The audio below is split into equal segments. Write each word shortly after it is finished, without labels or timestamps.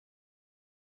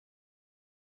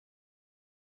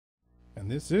and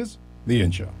this is The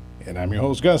In Show. And I'm your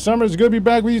host, Gus Summers. Good to be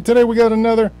back with you today. We got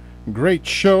another great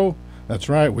show. That's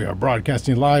right, we are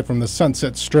broadcasting live from the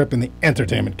Sunset Strip in the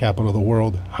entertainment capital of the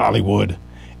world, Hollywood.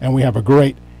 And we have a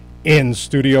great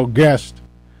in-studio guest,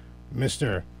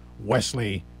 Mr.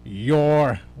 Wesley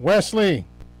Eure. Wesley,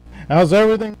 how's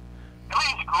everything?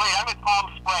 Everything's great. I'm in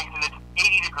Palm Springs, and it's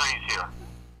 80 degrees here.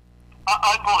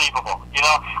 Unbelievable. You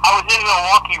know, I was in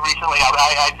Milwaukee recently.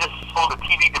 I just sold a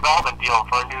TV development deal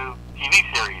for a new TV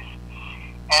series.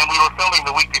 And we were filming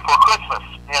the week before Christmas.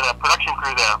 We had a production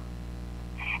crew there.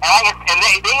 And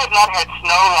they had not had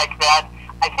snow like that,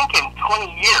 I think, in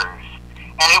 20 years.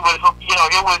 And it was,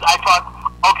 I thought,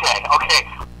 okay,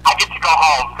 I get to go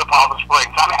home to Palm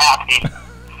Springs. I'm happy.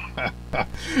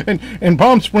 And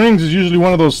Palm Springs is usually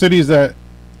one of those cities that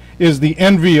is the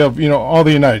envy of, all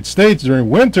the United States during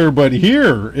winter, but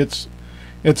here it's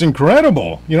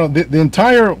incredible. The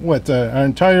entire our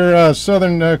entire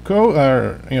southern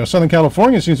Southern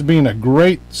California seems to be in a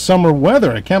great summer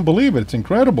weather. I can't believe it. It's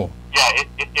incredible. Yeah, it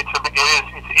is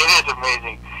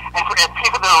amazing. And for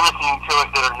people that are listening to us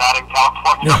that are not in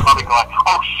California are probably going,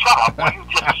 "Oh, shut up! Will you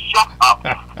just shut up?"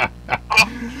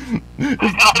 And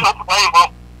I don't blame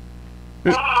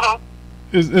them.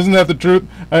 Isn't that the truth?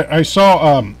 I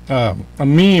saw a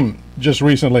meme just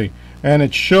recently, and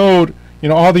it showed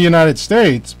all the United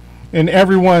States and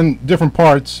everyone, different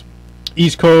parts,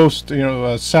 East Coast,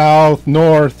 South,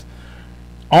 North,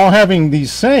 all having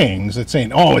these sayings that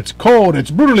saying, "Oh, it's cold,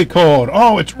 it's brutally cold,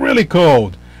 oh, it's really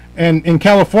cold." And in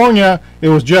California, it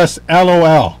was just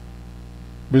LOL,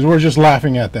 because we're just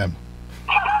laughing at them.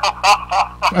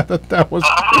 I thought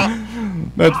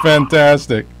that's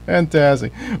fantastic.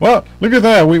 Fantastic. Well, look at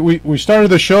that. We started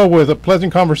the show with a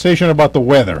pleasant conversation about the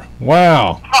weather.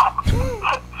 Wow.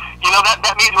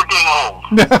 That means we're getting old.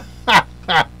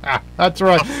 That's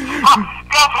right. Gus,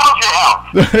 how's your health?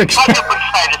 Is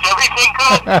everything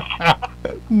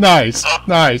good? Nice.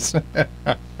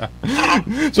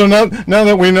 So now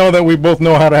that we know that we both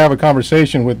know how to have a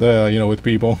conversation with with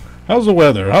people, how's the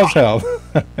weather? How's health?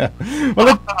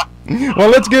 Well,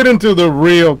 let's get into the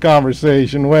real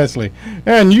conversation, Wesley.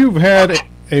 And you've had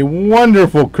a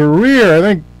wonderful career. I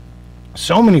think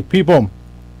so many people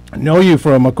know you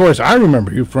from, of course, I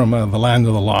remember you from The Land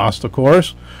of the Lost, of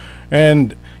course.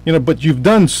 And, but you've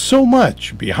done so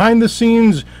much behind the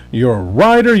scenes. You're a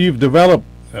writer. You've developed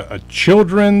a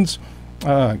children's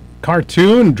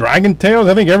cartoon, Dragon Tales.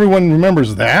 I think everyone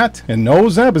remembers that and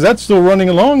knows that, but that's still running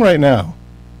along right now.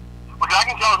 Well,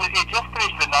 Dragon Tales, it just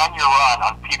finished a 9-year run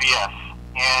on PBS.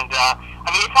 And,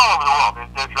 it's all over the world.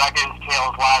 There's Dragon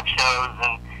Tales live shows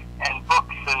and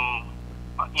books and,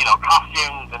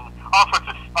 costumes and all sorts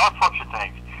of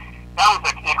things. That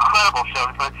was an incredible show.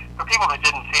 For people that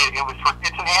didn't see it,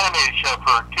 it's an animated show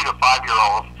for 2 to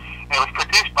 5-year-olds. And it was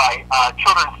produced by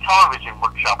Children's Television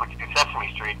Workshop, which is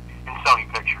Sesame Street, and Sony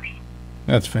Pictures.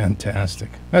 That's fantastic.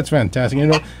 That's fantastic.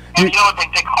 And they call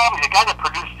me, the guy that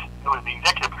produced, who was the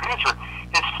executive producer,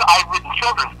 I'd written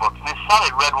children's books, and his son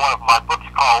had read one of my books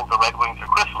called The Red Wings of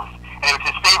Christmas, and it was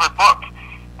his favorite book.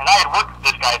 And I had worked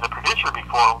with this guy as a producer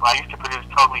before. I used to produce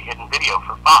Totally Hidden Video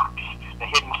for Fox, the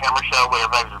hidden camera show where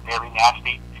everybody was very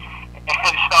nasty.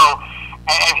 And so,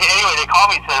 anyway, they called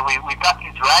me and said, we've got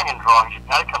these dragon drawings. You've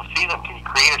got to come see them. Can you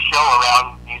create a show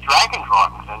around these dragon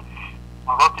drawings? And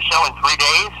I wrote the show in 3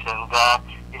 days, and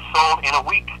it sold in a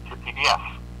week to PBS.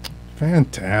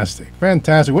 Fantastic.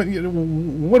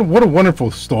 What a wonderful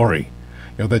story.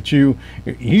 That you've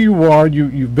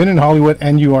been in Hollywood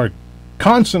and you are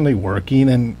constantly working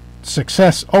and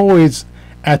success always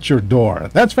at your door.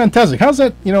 That's fantastic. How's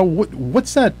that?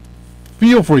 What's that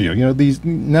feel for you?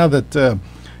 Now that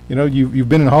you've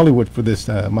been in Hollywood for this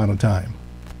amount of time.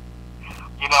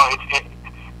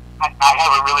 I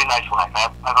have a really nice life. I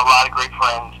have a lot of great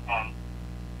friends, and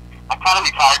I kind of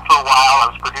retired for a while. I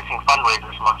was producing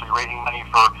fundraisers, mostly raising money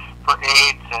for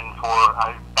AIDS and for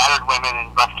battered women and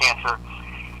breast cancer.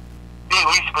 We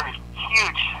used to produce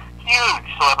huge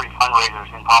celebrity fundraisers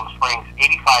in Palm Springs,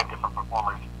 85 different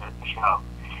performers at the show.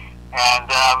 And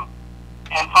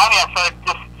finally I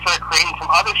started creating some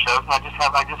other shows, and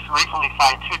I just recently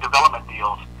signed 2 development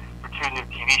deals for 2 new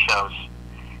TV shows.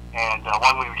 And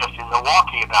one we were just in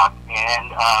Milwaukee about,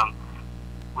 and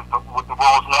with the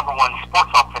world's #1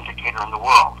 sports authenticator in the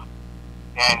world.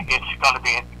 And it's going to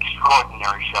be an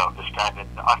extraordinary show. This guy that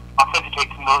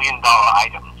authenticates $1 million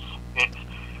items.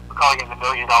 We're calling it the $1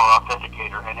 Million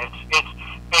Authenticator, and it's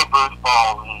Babe Ruth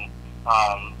balls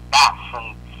and bats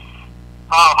and,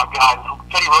 oh my God,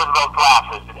 Teddy Roosevelt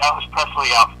glasses and Elvis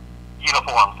Presley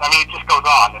uniforms. It just goes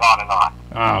on and on and on.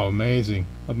 Oh, amazing.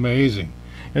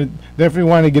 and definitely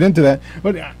want to get into that.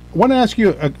 But I want to ask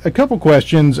you a couple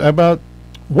questions about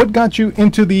what got you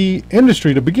into the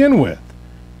industry to begin with.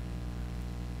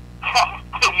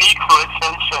 The need for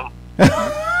attention.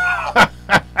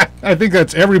 I think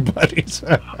that's everybody's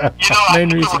main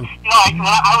reason.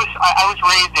 I was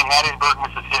raised in Hattiesburg,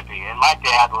 Mississippi, and my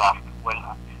dad left when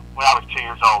I was 2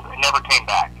 years old and never came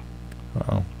back.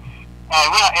 Wow.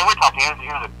 And we're talking. He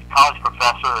was a college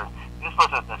professor. And this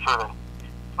wasn't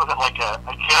like a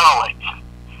derelict,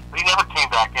 but he never came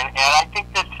back. And I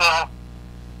think that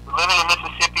living in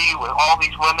Mississippi with all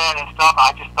these women and stuff,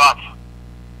 I just thought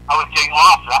I was getting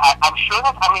lost. I'm sure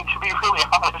that, I mean, to be really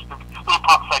honest, a little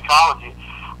pop psychology,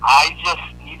 I just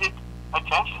needed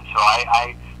attention. So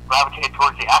I gravitated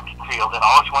towards the acting field, and I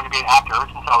always wanted to be an actor ever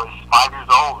since I was 5 years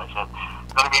old. I said,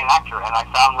 I'm going to be an actor, and I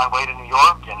found my way to New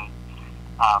York and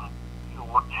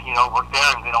worked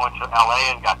there, and then I went to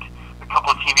LA and got a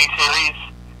couple of TV series,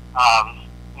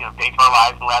 Days of Our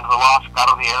Lives and Land of the Lost,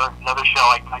 Battle of the Air, another show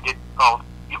I did called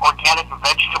The Organic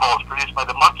Vegetables, produced by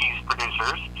the Monkees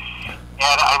producers,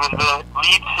 and I was the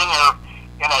lead singer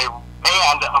in a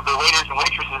band of the waiters and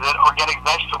waitresses at Organic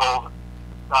Vegetable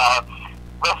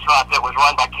restaurant that was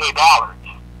run by Kay Ballard.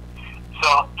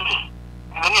 So,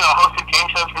 and then hosted game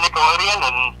shows for Nickelodeon,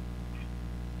 and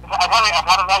I've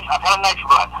had a nice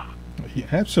run. Yeah,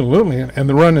 absolutely, and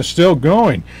the run is still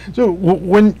going. So,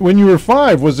 when you were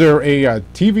 5, was there a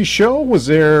TV show? Was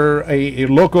there a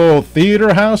local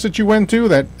theater house that you went to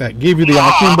that gave you the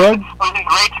acting bug? I was in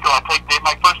grade school.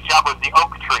 My first job was the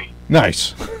Oak Tree.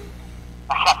 Nice.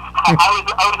 I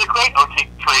was a great oak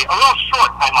tree, a little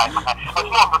short, I might add. I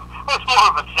was more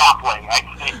of a sapling, I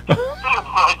think. But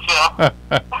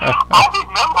I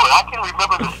remember it. I can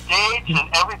remember the stage and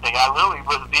everything. I literally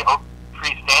was the oak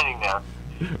tree standing there.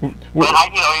 But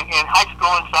in high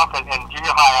school and stuff, and junior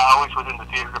high, I always was in the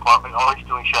theater department, always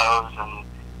doing shows, and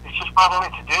it's just what I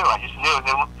wanted to do. I just knew. And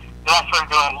then I started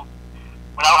doing.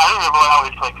 I remember when I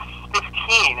was like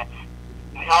 15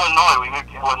 in Illinois. We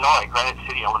moved to Illinois, Granite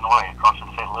City, Illinois, across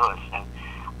from St. Louis, and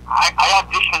I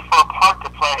auditioned for a part to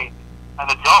play an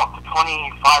adult, a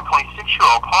 25,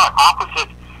 26-year-old part, opposite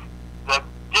the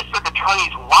district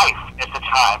attorney's wife at the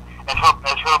time as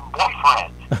her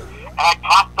boyfriend, and I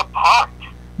got the part.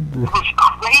 It was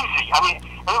crazy. I mean,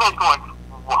 everybody's going,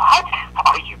 "What?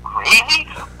 Are you crazy?"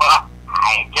 But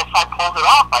I guess I pulled it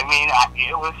off. I mean,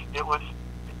 it was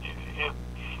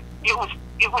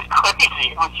crazy.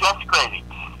 It was just crazy.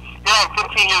 Here I'm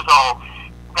 15 years old.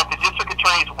 Got the district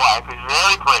attorney's wife, who's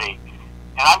very pretty,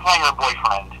 and I'm playing her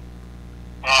boyfriend,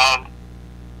 and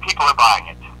people are buying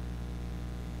it.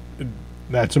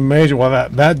 That's amazing. Well,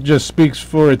 that just speaks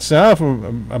for itself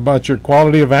about your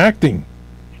quality of acting.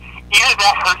 Either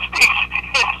that or it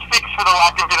speaks for the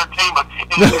lack of entertainment in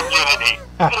the community.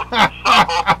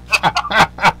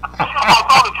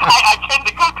 I tend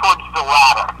to go towards the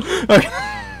latter.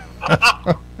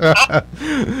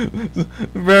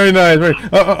 Very nice.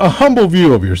 A humble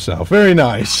view of yourself. Very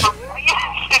nice. Yeah.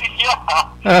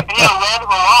 And Land of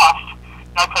the Lost,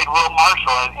 I played Will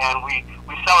Marshall, and we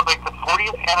celebrate the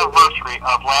 40th anniversary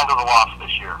of Land of the Lost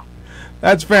this year.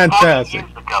 That's fantastic.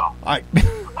 40 years ago. I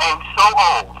am so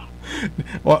old.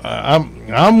 Well,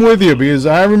 I'm with you because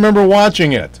I remember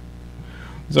watching it.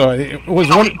 So it was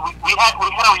one. We had a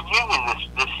reunion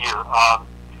this year. A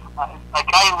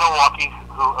guy in Milwaukee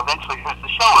who eventually, who's the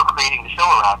show, or creating the show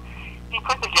around, he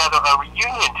put together a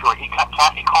reunion tour. He got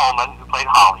Kathy Coleman, who played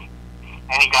Holly,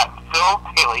 and he got Phil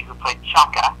Haley, who played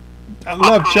Chaka. I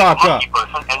love Chaka.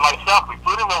 And myself, we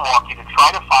flew to Milwaukee to try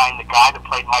to find the guy that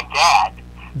played my dad,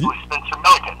 who was Spencer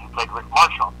Milligan, who played Rick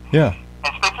Marshall. Yeah.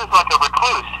 And Spencer's like a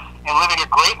recluse and living a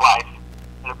great life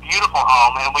in a beautiful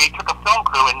home, and we took a film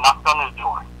crew and knocked on his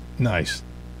door. Nice.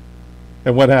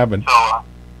 And what happened? So,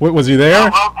 was he there?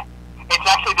 Well, it's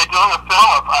actually, they're doing a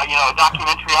film, a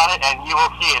documentary on it, and you will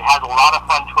see it has a lot of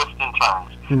fun twists and turns.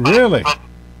 Really? But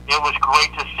it was great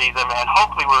to see them, and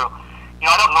hopefully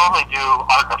I don't normally do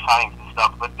autograph signings and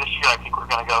stuff, but this year I think we're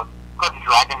going to go to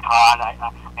Dragon Con, I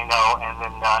know, and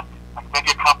then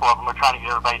maybe a couple of them. We're trying to get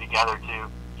everybody together to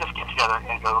just get together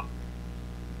and go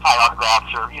sign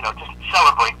autographs or, just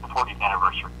celebrate the 40th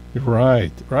anniversary.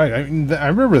 Right. I mean, I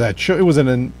remember that show. It was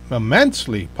an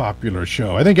immensely popular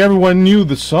show. I think everyone knew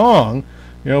the song,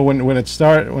 when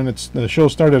the show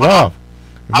started off.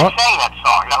 I sang that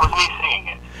song. That was me singing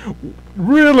it.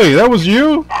 Really? That was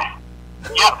you?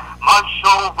 Yep.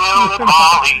 Marshall, Will, and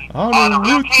Holly on a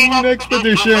routine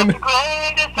expedition. The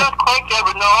greatest earthquake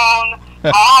ever known.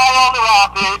 High on the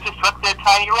rapids, it struck their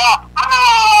tiny raft.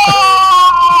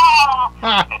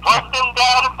 And plunged them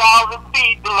down 1,000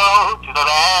 feet below to the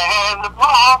land of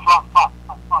lost.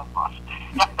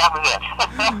 That was it.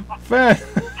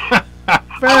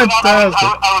 Fantastic.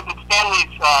 I was at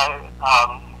Stanley's,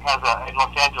 in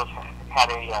Los Angeles, had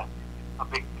a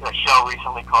big show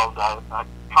recently called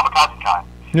Kamikaze Con.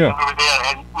 Yeah. And we were there,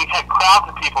 and we had crowds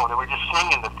of people that were just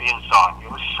singing the theme song. It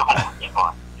was so much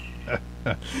fun.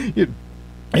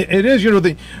 It is,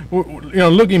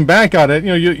 looking back at it,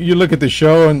 you look at the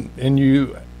show and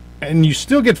you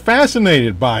still get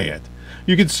fascinated by it.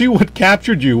 You can see what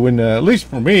captured you when, at least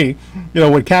for me,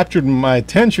 what captured my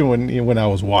attention when I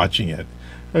was watching it.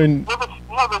 I mean, the thing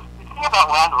about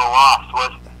Land of the Lost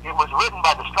was it was written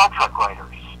by the Star Trek writers.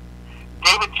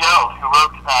 David Jones, who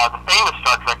wrote the famous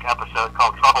Star Trek episode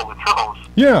called Trouble with Tribbles,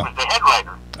 was the head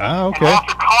writer. Ah, okay. And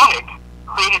Walter Koenig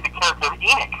created the character of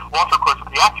Enoch. Walter, of course,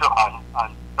 was the actor on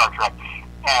Star Trek.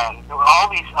 And there were all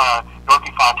these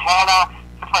Dorothy Fontana,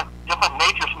 different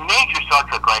major Star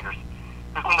Trek writers.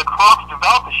 Because when the Crofts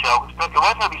developed the show, it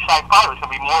wasn't going to be sci-fi, it was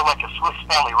going to be more like a Swiss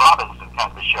Family Robinson kind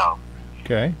of a show.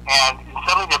 Okay. And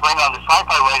suddenly they bring on the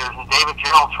sci-fi writers, and David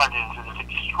Gerrold turned it into this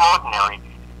extraordinary,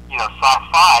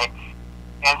 sci-fi.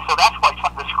 And so that's why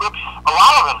the scripts, a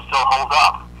lot of them still hold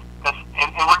up. And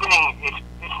we're getting,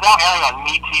 it's now airing on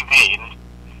MeTV.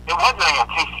 It was airing on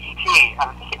KCET.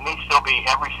 I think it may still be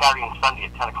every Saturday and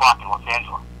Sunday at 10 o'clock in Los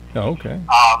Angeles. Oh, okay.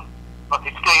 But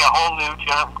it's getting a whole new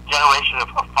generation of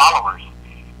followers.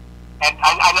 And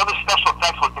I know the special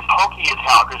effects look as hokey as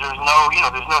hell because there's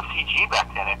no CG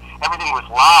back then. Everything was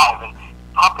live and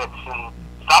puppets and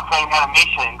stop playing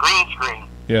animation and green screen.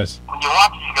 Yes. When you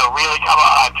watch it, you go, really, come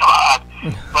on.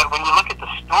 But when you look at the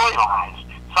storylines,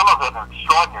 some of them are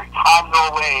extraordinary. Time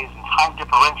doorways and time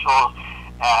differentials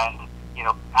and,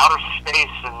 outer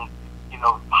space and,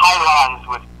 pylons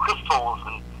with crystals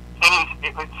and things.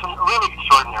 It's some really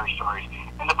extraordinary stories.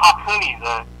 And the Pakuni,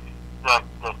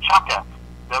 the Chaka,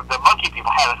 the monkey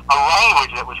people had a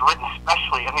language that was written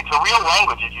specially. I mean, it's a real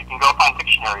language. You can go find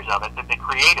dictionaries of it that they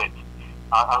created.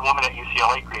 A woman at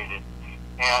UCLA created.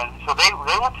 And so they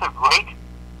went to great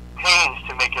pains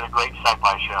to make it a great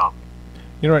sci-fi show.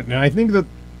 Now I think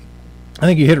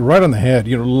you hit it right on the head.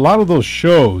 A lot of those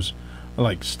shows,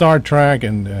 like Star Trek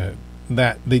and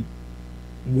that, they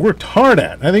worked hard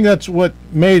at. I think that's what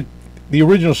made the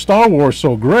original Star Wars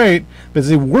so great, because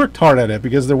they worked hard at it,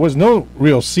 because there was no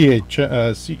real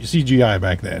CGI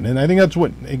back then. And I think that's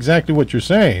exactly what you're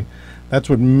saying. That's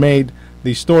what made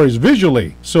these stories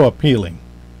visually so appealing.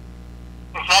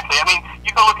 Exactly. I mean,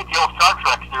 you can look at the old Star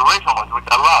Treks, the original ones, which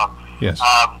I love. Yes.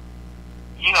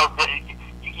 You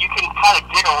can kind of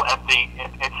giggle at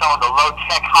some of the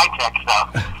low-tech, high-tech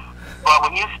stuff, but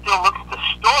when you still look at the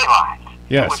storylines,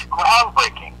 yes, it was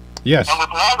groundbreaking. Yes. And with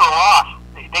Land of the Lost,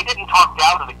 they didn't talk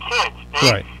down to the kids.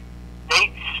 Right.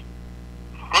 They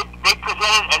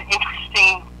presented an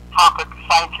interesting topic,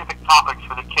 scientific topics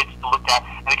for the kids to look at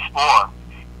and explore.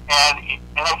 And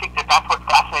I think that's what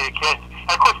fascinated kids.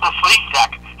 And of course, the sleep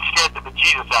sack scared the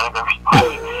bejesus out of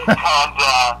everybody.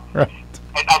 Right.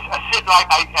 And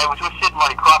I was with Sid and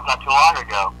Marty Krofft not too long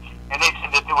ago, and they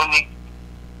said that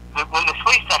when the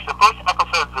sleep sack, the first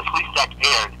episode of the sleep sack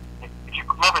aired, if you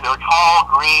remember, they were tall,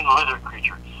 green lizard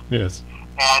creatures. Yes.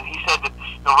 And he said that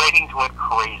the ratings went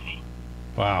crazy.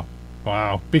 Wow.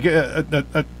 Because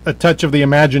a touch of the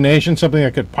imagination, something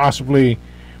that could possibly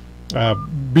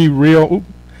be real.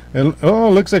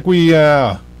 Looks like we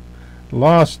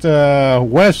lost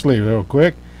Wesley real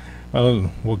quick.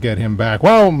 We'll get him back.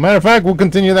 Well, matter of fact, we'll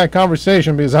continue that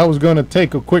conversation because I was going to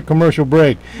take a quick commercial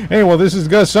break. Anyway, this is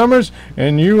Gus Summers,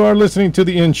 and you are listening to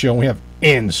The In Show. We have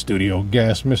in-studio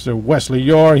guest, Mr. Wesley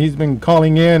Eure. He's been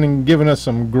calling in and giving us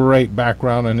some great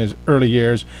background on his early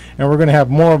years, and we're going to have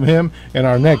more of him in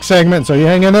our next segment, so you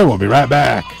hang in there. We'll be right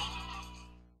back.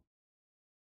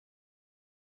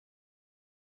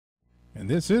 And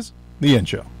this is The In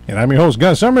Show. And I'm your host,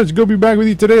 Gus Summers. Good to be back with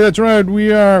you today. That's right.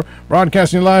 We are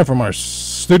broadcasting live from our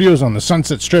studios on the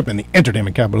Sunset Strip in the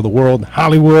entertainment capital of the world,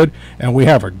 Hollywood. And we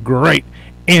have a great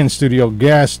in-studio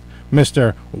guest,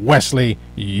 Mr. Wesley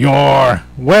Eure.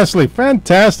 Wesley,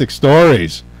 fantastic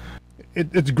stories.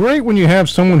 It's great when you have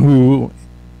someone who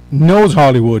knows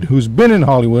Hollywood, who's been in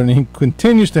Hollywood, and he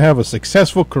continues to have a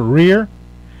successful career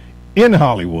in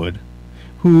Hollywood,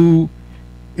 who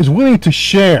is willing to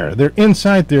share their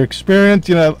insight, their experience.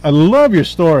 I love your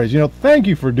stories. Thank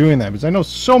you for doing that, because I know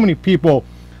so many people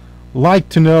like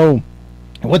to know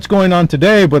what's going on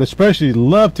today, but especially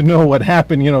love to know what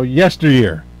happened,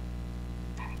 yesteryear.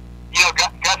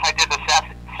 Gus, I did the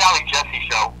Sally Jesse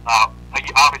show,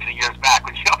 obviously years back,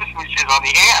 when she was on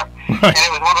the air. Right. And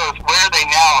it was one of those where are they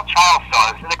now child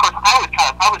stars. And of course, I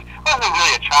wasn't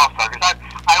really a child star, because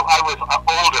I was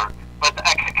older, but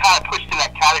I kind of pushed in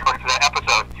that category for that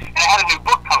episode. And I had a new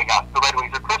book coming out, The Red Wing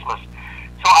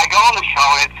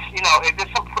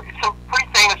there's some pretty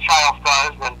famous child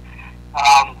stars, and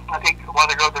I think one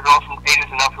of the girls from Eight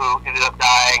Is Enough who ended up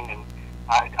dying, and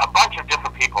a bunch of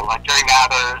different people like Jerry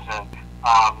Mathers, and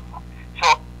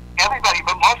so everybody,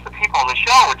 but most of the people on the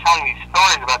show were telling these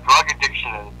stories about drug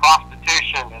addiction and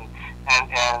prostitution and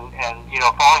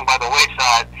falling by the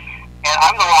wayside, and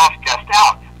I'm the last guest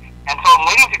out. And so I'm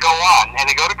waiting to go on, and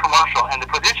they go to commercial, and the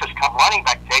producers come running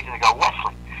backstage, and they go,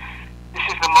 Wesley, this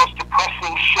is the most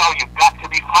depressing show. You've got to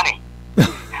be funny. And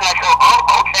I go,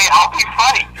 oh, okay, I'll be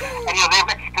funny. And,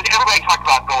 because everybody talked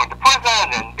about going to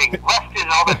prison and being arrested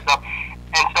and all this stuff.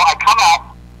 And so I come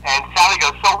out, and Sally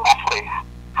goes, so Wesley,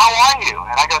 how are you?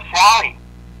 And I go, Sally,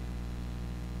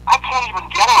 I can't even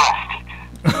get arrested.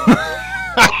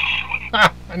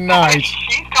 Nice.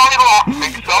 She started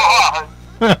laughing so hard.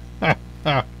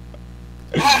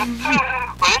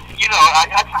 But it's,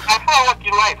 I feel a lucky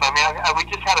life. I mean, we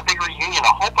just had a big reunion.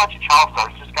 A whole bunch of child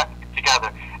stars just got together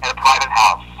at a private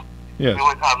house. Yes. It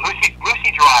was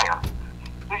Lucy Dreyer.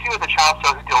 Lucy was a child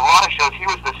star who did a lot of shows. He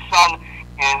was the son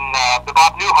in the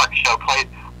Bob Newhart show,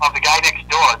 played of the guy next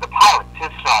door, the pilot,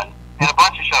 his son, and a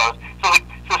bunch of shows. So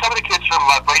some of the kids from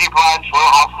Brady Bunch,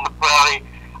 Little House on the Prairie,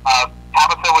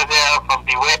 Tabitha was there from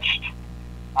Bewitched,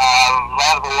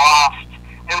 Land of the Lost.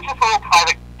 It was just a little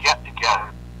private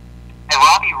get-together. And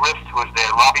Robbie Rist was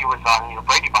there. Robbie was on,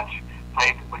 Brady Bunch,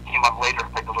 came up later,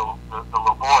 played the little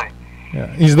boy. Yeah,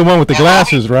 he's the one with the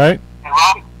glasses, right? And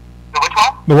Robbie, which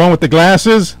one? The one with the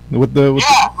glasses, with the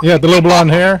little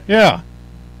blonde hair. Yeah.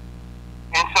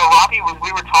 And so Robbie,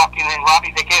 we were talking, and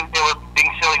Robbie, they were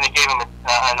being silly, and they gave him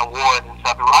an award and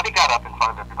stuff. And Robbie got up in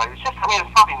front of everybody. It was just, it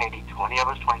was probably maybe 20 of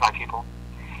us, 25 people,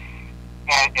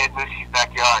 and at Lucy's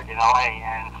backyard in LA.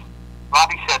 And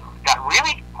Robbie got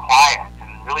really quiet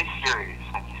and really serious,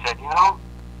 and he said,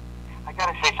 I got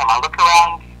to say something. I look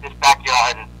around this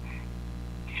backyard, and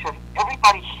he said,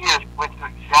 everybody here went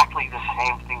through exactly the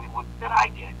same thing that I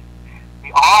did.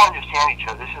 We all understand each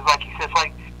other. This is like, he says,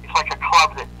 it's like a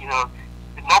club that,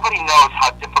 that nobody knows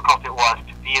how difficult it was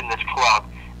to be in this club.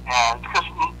 And because,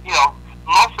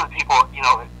 most of the people,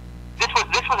 this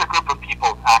was a group of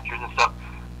people, actors and stuff,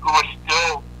 who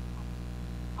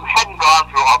hadn't gone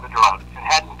through all the drugs and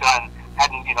hadn't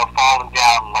fallen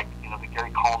down like, the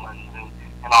Gary Colemans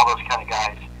and all those kind of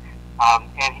guys.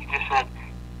 And he just said,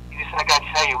 I got to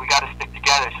tell you, we got to stick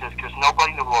together. He says, because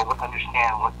nobody in the world would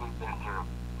understand what we've been through.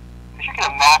 Because you can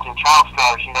imagine child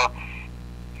stars, and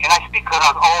I speak because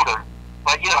I was older,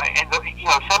 but,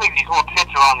 some of these little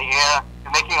kids are on the air,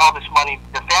 they're making all this money,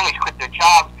 their families quit their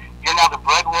jobs, you're now the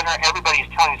breadwinner, everybody's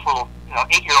telling this little,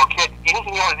 8-year-old kid,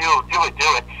 anything you want to do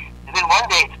it. And then one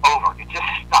day it's over. It just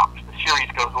stops. The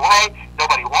series goes away,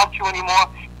 nobody wants you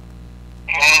anymore,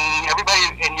 and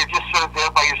you're just sort of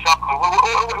there by yourself going, wait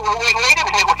a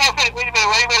minute,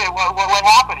 what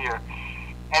happened here?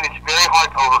 And it's very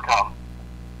hard to overcome.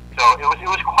 So it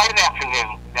was quite an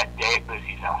afternoon that day at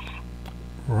Lucy's house.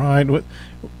 Right.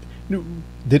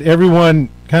 Did everyone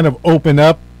kind of open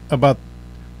up about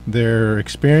their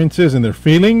experiences and their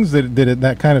feelings? Did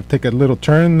that kind of take a little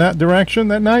turn in that direction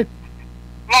that night?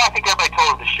 No, I think everybody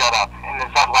told her to shut up and then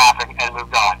started laughing and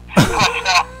moved on.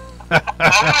 But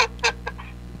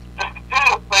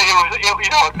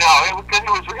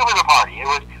it was a party.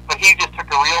 But he just took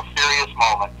a real serious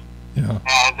moment. Yeah.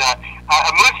 And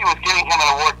Lucy was giving him an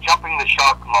award, jumping the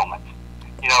shark moment.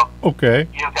 Okay.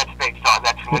 That's based on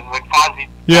that's when Fonzie.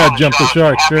 Yeah, jumped the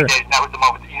shark. Sure. Days, that was the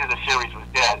moment that the series was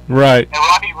dead. Right. And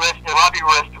Robbie Rist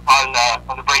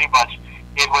on the Brady Bunch,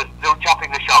 it was the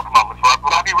jumping the shark moment.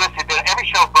 Robbie Rist had been every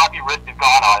show Robbie Rist had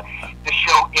gone on, the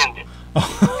show ended.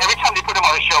 Every time they put him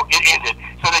on a show, it ended.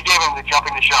 So they gave him the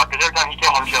jumping the shark, because every time he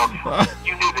came on the show,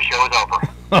 you knew the show was over.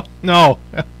 No.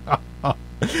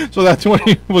 So that's what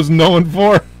he was known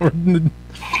for.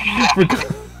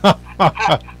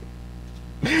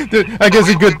 I guess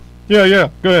he could. Yeah.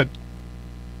 Go ahead.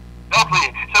 No,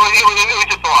 please. So it was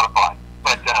just a lot of fun.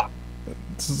 But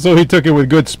so he took it with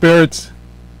good spirits.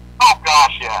 Oh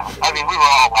gosh, yeah. I mean, we were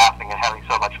all laughing and having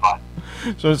so much fun.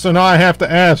 So now I have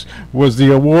to ask: was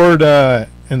the award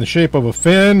in the shape of a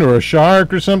fin or a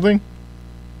shark or something?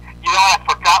 I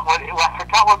forgot what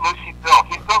Lucy built.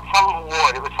 He built some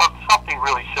award. It was something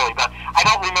really silly, but I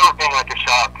don't remember being like a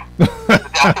shark.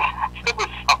 It was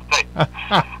something.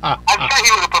 I'm sure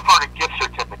he would have preferred a gift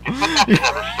certificate, but that's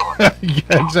another story.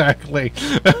 Yeah, exactly.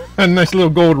 A nice little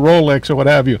gold Rolex or what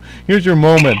have you. Here's your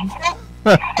moment.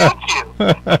 Thank you.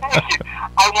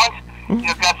 I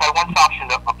once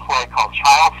optioned a play called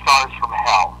Child Stars from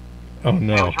Hell. Oh,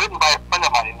 no. It was written by a friend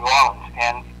of mine in New Orleans,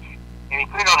 and he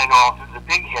put it on in New Orleans. It was a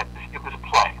big hit. It was a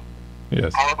play.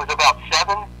 Yes. And it was about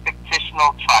 7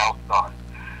 fictional child stars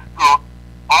who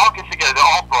all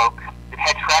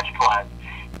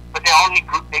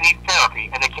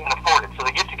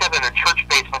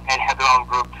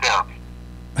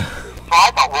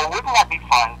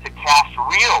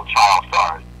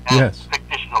Yes.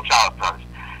 fictional child stars.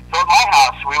 So at my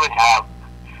house, we would have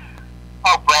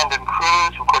Brandon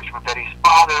Cruz, of course, with Betty's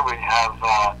father. We'd have,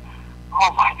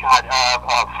 oh my God,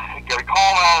 Gary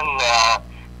Coleman,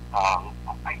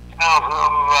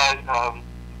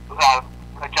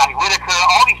 Johnny Whitaker,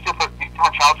 all these different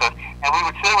child stars. And we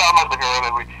would sit around my living room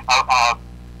and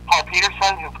Paul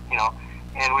Peterson,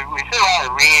 and we sit around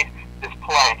and read this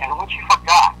play. And what you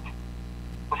forgot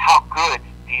was how good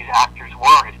these actors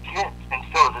were as kids and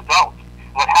still as adults.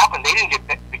 What happened, they didn't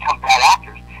become bad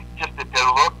actors, just that their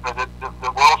look, or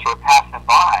the world sort of passed them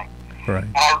by. Right.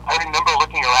 And I remember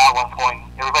looking around one point,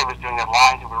 everybody was doing their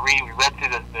lines, and we read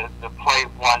through the play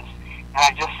once, and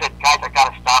I just said, guys, I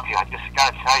got to stop you. I just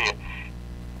got to tell you,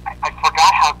 I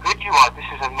forgot how good you are. This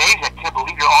is amazing. I can't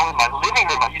believe you're all in my living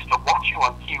room. I used to watch you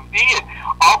on TV and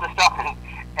all this stuff. And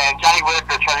Johnny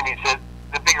Whitaker turned to me and said,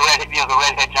 the big redhead, the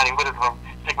redhead Johnny Whitaker from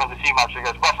Sigmund the Sea Monster,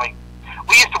 goes, Wesley,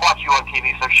 we used to watch you on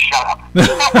TV, so shut up. all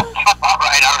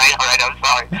right, I'm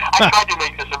sorry. I tried to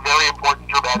make this a very important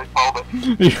dramatic moment.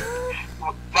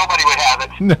 Nobody would have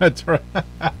it. That's right.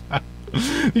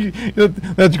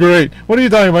 That's great. What are you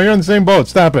talking about? You're on the same boat.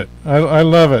 Stop it. I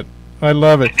love it. I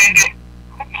love it. Exactly.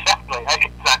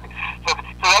 So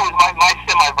that was my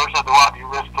semi-version of the Robbie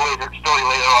Risk story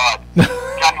later on.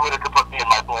 Johnny Whitaker put me in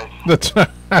my place.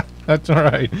 That's all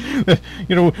right.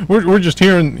 We're just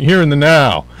here in the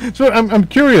now. So I'm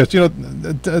curious.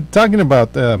 Talking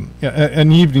about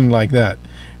an evening like that,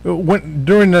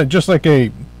 during just like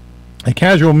a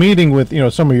casual meeting with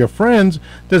some of your friends,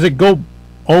 does it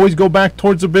always go back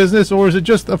towards the business, or is it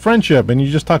just a friendship and you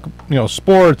just talk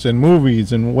sports and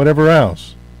movies and whatever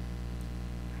else?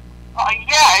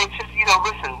 Yeah, it's just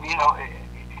listen,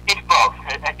 it's both.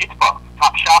 It's both.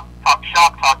 Talk shop.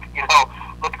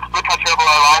 Look how terrible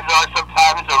our lives are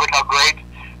sometimes, or look how great.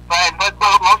 But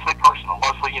mostly personal.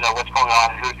 Mostly, what's going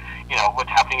on, and what's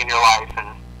happening in your life, and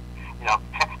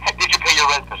did you pay your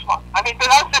rent this month? I mean, but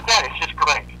other than that, it's just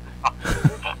great.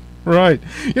 Right.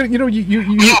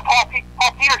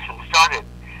 Paul Peterson started,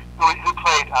 who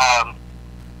played,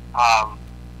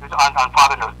 who's on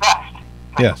Father Knows Best,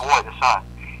 played yes. the boy, the son.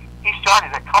 He started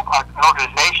an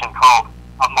organization called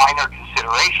A Minor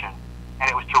Consideration, and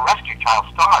it was to rescue child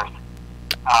stars.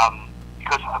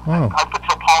 Because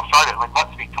so Paul started, it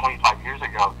must be 25 years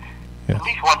ago. Yes. At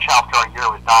least one child star a year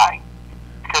was dying.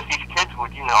 Because these kids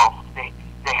would, they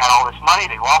had all this money,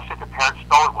 they lost it, their parents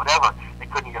stole it, whatever. They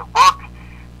couldn't get work.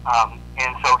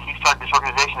 And so he started this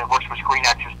organization that works with Screen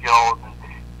Actors Guild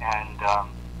and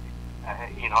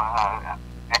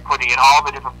equity and all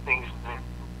the different things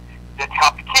that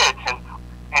help the kids.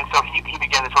 And so he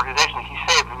began this organization. He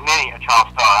saved many a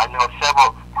child star. I know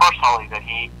several personally that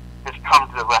he has come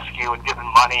to the rescue and given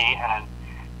money and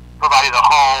provided a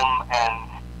home and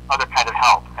other kind of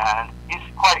help. And he's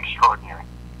quite extraordinary.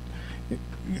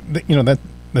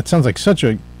 That sounds like such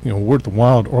a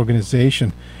worthwhile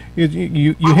organization. His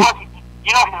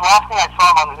last thing I saw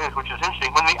him on the news, which was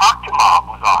interesting, when the Octomom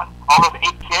was on, all those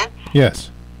 8 kids.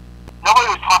 Yes. Nobody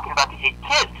was talking about the 8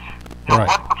 kids. Right.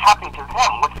 What's happening to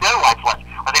them? What's their life like?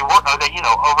 Are they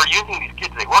overusing these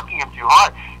kids? Are they working them too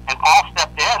hard? And Paul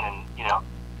stepped in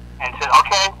and said,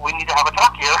 okay, we need to have a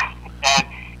talk here. And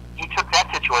he took that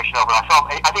situation over.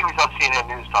 I think he was on CNN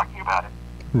News talking about it.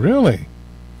 Really?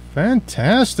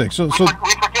 Fantastic. So we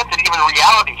forget that even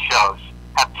reality shows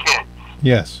have kids.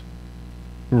 Yes.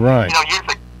 Right.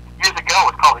 Years ago,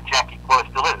 it was called it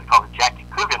still is. It's called the Jackie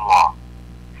Coogan Law.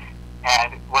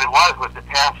 And what it was the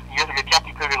parents, years ago,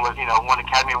 Jackie Coogan was, won an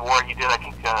Academy Award. He did, I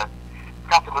think,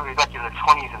 got the movie back in the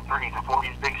 20s and 30s and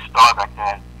 40s, big star back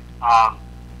then.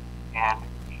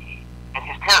 And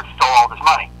his parents stole all of his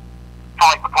money.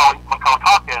 Kind of like Macaulay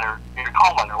Culkin or Gary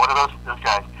Coleman or one of those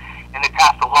guys. And they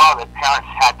passed a law that parents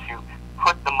had to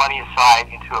put the money aside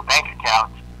into a bank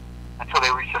account until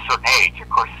they reached a certain age. Of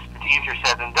course, it's easier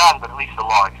said than done, but at least the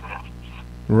law exists.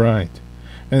 Right.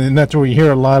 And that's where you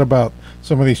hear a lot about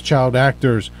some of these child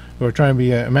actors who are trying to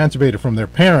be emancipated from their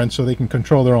parents so they can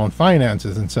control their own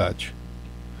finances and such.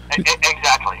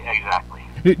 Exactly.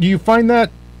 Do you find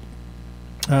that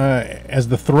as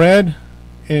the thread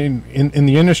in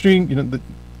the industry,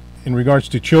 in regards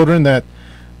to children, that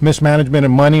mismanagement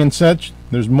of money and such,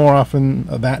 there's more often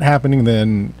of that happening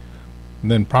than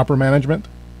proper management?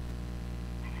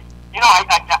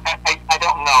 I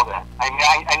don't know that.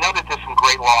 I know that there's some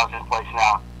great laws in place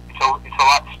now. It's a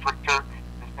lot stricter.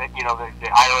 The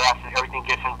IRS and everything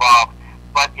gets involved,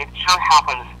 but it sure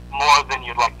happens more than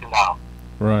you'd like to know.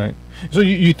 Right. So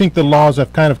you think the laws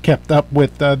have kind of kept up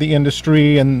with the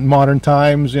industry and modern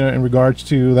times in regards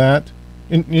to that,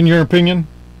 in your opinion?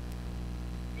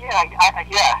 Yeah.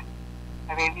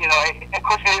 I mean, of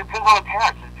course, it depends on the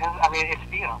parents. I mean, it's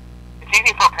it's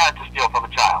easy for a parent to steal from a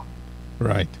child.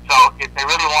 Right. So if they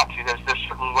really want to, there's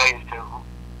certain ways to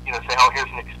say, oh, here's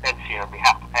an expense here, we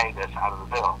have to pay this out of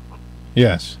the bill.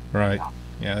 Yes. Right.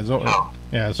 Yeah.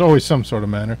 It's always some sort of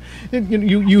manner.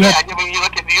 You have. I mean, you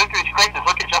look at it's crazy.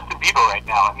 Look at Justin Bieber right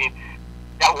now. I mean,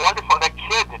 that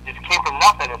kid that just came from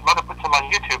nothing. His mother puts him on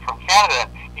YouTube from Canada.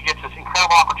 He gets this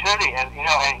incredible opportunity, and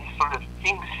and he sort of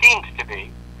seems to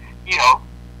be,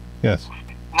 Yes.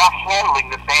 not handling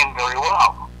the fame very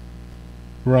well.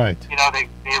 Right. They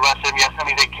arrested him. Yes, I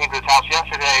mean they came to his house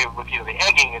yesterday with the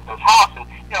egging at his house, and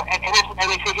and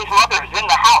they say his mother is in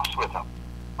the house with him.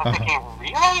 I'm thinking,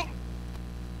 really?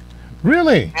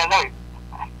 Really? Yeah, no.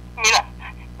 I mean,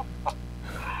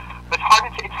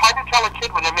 it's hard to tell a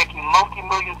kid when they're making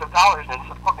multi-millions of dollars and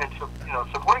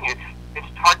supporting you. It's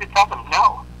hard to tell them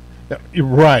no. You're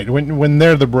right. When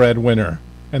they're the breadwinner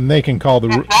and they can call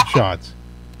the shots.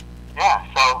 Yeah.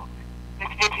 So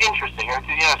it's interesting.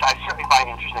 I certainly find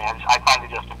it interesting. I find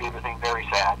the Justin Bieber thing very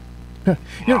sad.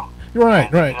 You're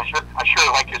right. Right. I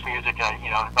sure like his music.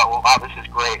 Thought, well, wow, this is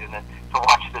great. And then to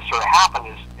watch this sort of happen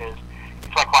is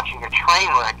it's like watching a train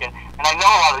wreck. And I know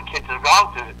a lot of the kids have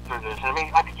gone through this. I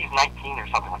mean, I think he's 19 or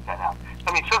something like that now.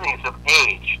 I mean, certainly it's of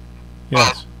age.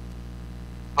 Yes.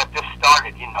 But this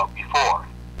started, before.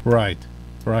 Right.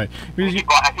 Right. I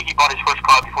think he bought his first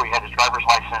car before he had his driver's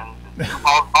license.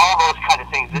 all those kind of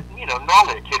things that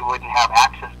normally a kid wouldn't have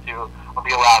access to or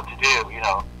be allowed to do.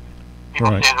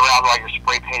 People stand around while you're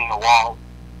spray painting a wall.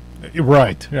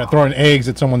 Right. Yeah, throwing eggs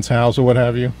at someone's house or what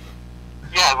have you.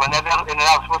 Yeah, and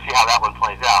we'll see how that one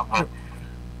plays out. But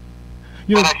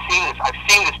I've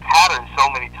seen this pattern so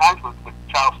many times with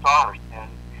child stars, and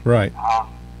right.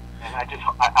 And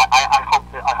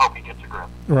I hope he gets a grip.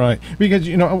 Right, because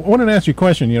I wanted to ask you a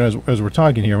question. As we're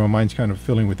talking here, my mind's kind of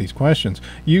filling with these questions.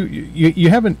 You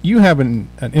have an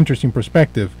interesting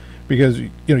perspective because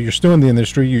you're still in the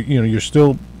industry. You're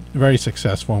still very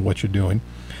successful in what you're doing.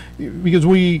 Because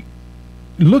we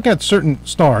look at certain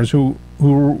stars who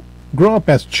grow up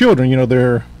as children.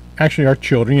 They're actually our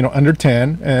children. Under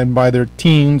 10, and by their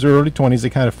teens or early 20s, they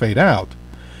kind of fade out.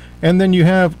 And then you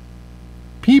have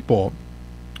people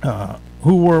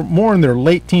who were more in their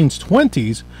late teens,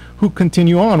 20s, who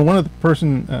continue on. One of a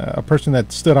person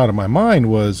that stood out of my mind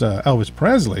was Elvis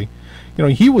Presley.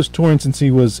 He was touring since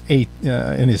he was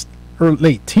in his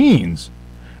late teens,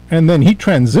 and then he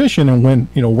transitioned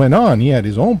and went on. He had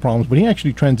his own problems, but he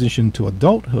actually transitioned to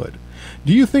adulthood.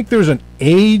 Do you think there's an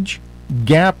age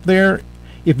gap there?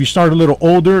 If you start a little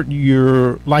older,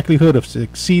 your likelihood of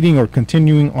succeeding or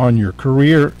continuing on your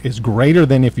career is greater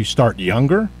than if you start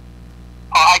younger?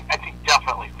 I think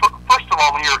definitely. First of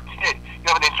all, when you're a kid, you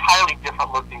have an entirely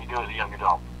different look than you do as a young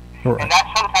adult. Right. And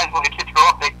that sometimes when the kids grow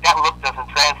up, that look doesn't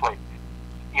translate,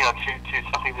 to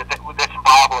something that's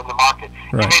viable in the market.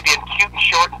 Right. You may be cute and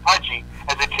short and pudgy.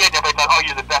 As a kid, everybody thought, oh,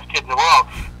 you're the best kid in the world.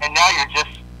 And now you're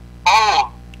just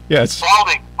old,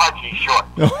 balding, pudgy, short.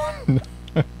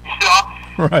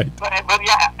 Right. But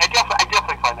yeah, I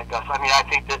definitely find that, Gus. I mean, I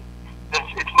think that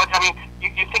it's much. I mean, you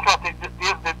think about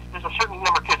there's a certain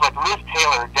number of kids like Liz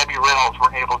Taylor and Debbie Reynolds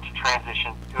were able to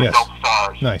transition to adult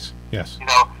stars. Nice. Yes.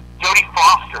 Jodie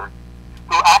Foster,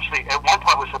 who actually at one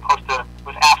point was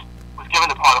given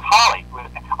the part of Holly,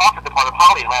 offered the part of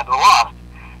Holly in Land of the Lost,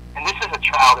 and this is a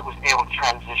child that was able to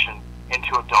transition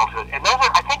into adulthood. And those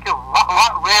are, I think, a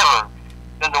lot rarer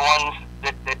than the ones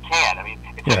that can. I mean,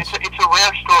 it's a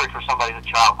rare story for somebody as a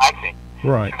child, I think,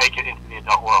 to make it into the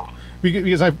adult world.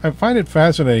 Because I find it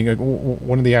fascinating.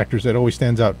 One of the actors that always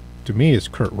stands out to me is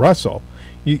Kurt Russell.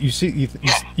 You see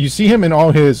him in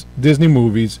all his Disney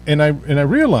movies, and I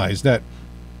realized that.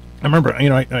 I remember,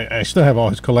 I still have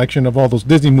all his collection of all those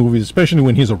Disney movies, especially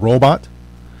when he's a robot.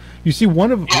 You see,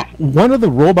 one of the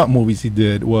robot movies he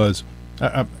did was,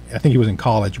 I think he was in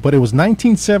college, but it was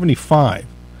 1975,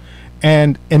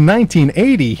 and in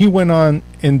 1980 he went on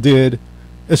and did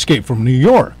Escape from New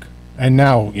York. And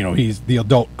now, he's the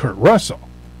adult Kurt Russell.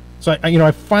 So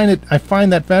I find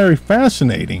that very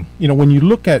fascinating. When you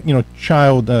look at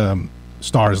child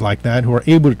stars like that who are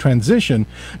able to transition,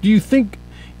 do you think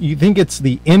it's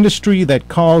the industry that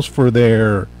calls for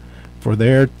their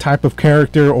type of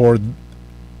character or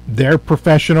their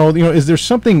professional? Is there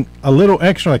something a little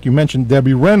extra, like you mentioned,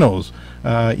 Debbie Reynolds,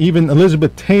 even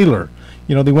Elizabeth Taylor?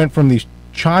 They went from these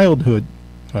childhood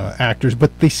actors,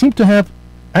 but they seem to have,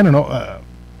 I don't know.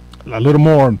 A little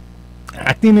more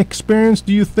acting experience,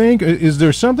 do you think? Is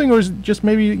there something, or is it just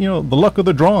maybe the luck of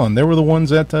the draw, and they were the ones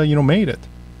that made it?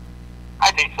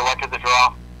 I think it's the luck of the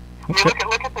draw. Okay.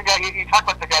 Look at the guy. You talk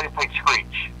about the guy that played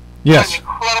Screech. Yes. He had an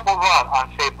incredible run on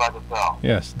Saved by the Bell.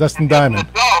 Yes, Dustin Diamond. As an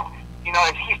adult, you know,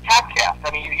 he's typecast.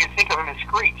 I mean, you think of him as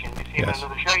Screech, and you see him in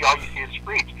the show, all you see is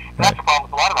Screech. And that's the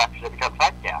problem with a lot of actors; they become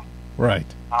typecast. Right.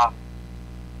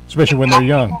 Especially when they're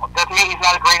young. Doesn't mean he's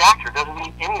not a great actor. Doesn't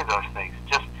mean any of those things.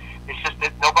 It's just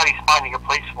that nobody's finding a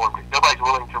place for him. Nobody's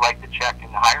willing to write the check and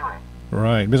hire him.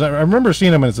 Right, because I remember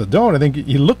seeing him as an adult. I think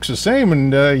he looks the same,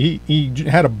 and he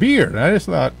had a beard. I just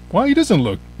thought, well, he doesn't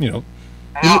look, you know,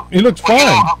 he looks fine. You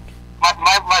know,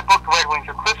 my book, Red Wings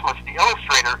of Christmas, the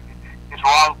illustrator is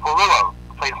Ron Perillo,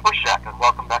 who played Horshack on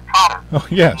Welcome Back, Kotter. Oh,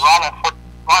 yes.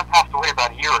 Ron passed away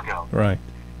about a year ago. Right.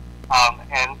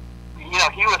 And, you know,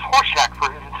 he was Horshack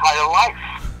for his entire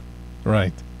life.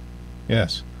 Right.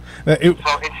 Yes. So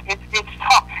it's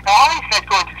tough. Now, all these guys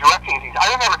go into directing things.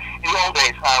 I remember in the old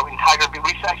days, in Tiger Beat,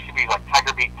 we used to actually be like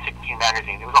Tiger Beat 16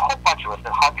 magazine. There was a whole bunch of us that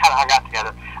kind of hung out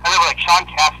together. I remember like Sean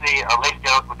Cassidy or Leif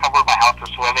Derrick would come over to my house for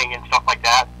swimming and stuff like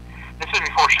that. This was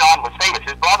before Sean was famous.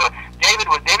 His brother, David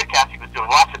Cassidy was doing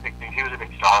lots of big things. He was a big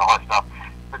star and all that stuff.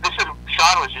 But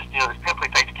Sean was just, you know, this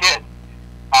pimply-faced kid,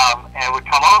 and would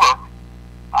come over,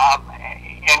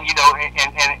 and you know,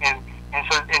 and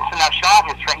so now Sean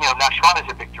has trained. You know, now Sean is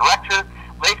a big director.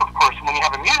 Leif, of course, when you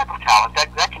have a musical talent,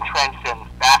 that can transcend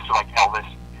faster, like Elvis,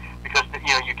 because you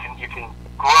know you can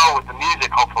grow with the music,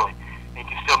 hopefully, and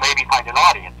you can still maybe find an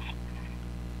audience.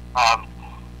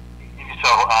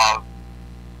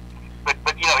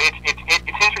 But you know,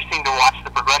 it's interesting to watch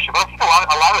the progression. But I think a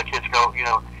lot of the kids go, you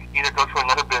know, either go to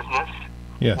another business,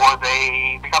 or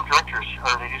they become directors,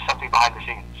 or they do something behind the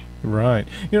scenes. Right.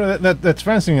 You know, that's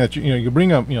fascinating that you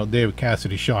bring up, you know, David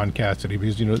Cassidy, Sean Cassidy,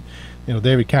 because you know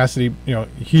David Cassidy, you know,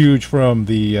 huge from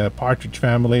the Partridge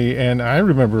Family, and I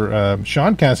remember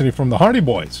Sean Cassidy from the Hardy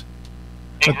Boys.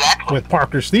 Exactly. With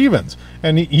Parker Stevens,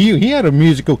 and he had a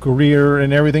musical career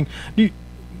and everything. Do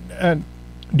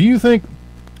you think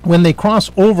when they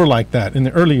cross over like that in the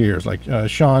early years, like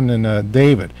Sean and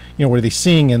David, you know, where they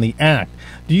sing and they act,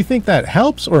 do you think that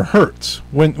helps or hurts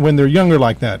when they're younger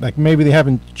like that? Like maybe they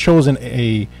haven't chosen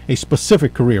a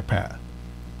specific career path.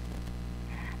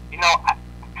 You know,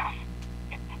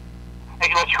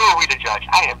 who are we to judge?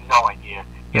 I have no idea.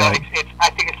 You know, I think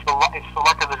it's the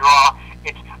luck of the draw.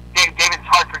 It's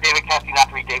hard for David Cassidy not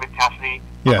to be David Cassidy.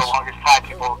 For the longest time,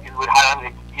 people would hire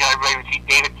him. You know, everybody would see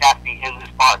David Cassidy in this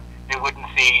part. They wouldn't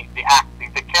see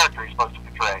the character he's supposed to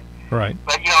portray. Right.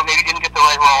 But you know, maybe didn't get the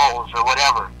right roles or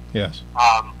whatever. Yes.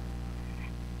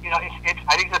 You know, I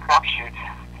think it's a crapshoot.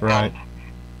 Right. And,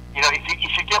 you know, if you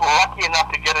should get lucky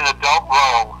enough to get an adult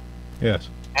role. Yes.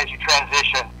 As you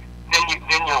transition, then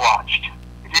you're launched.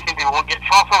 If you think they will get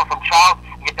crossover from child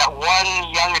and get that one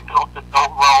young adult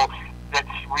role that's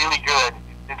really good,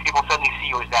 then people suddenly see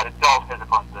you as that adult as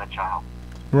opposed to that child.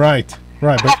 Right.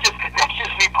 Right. But that's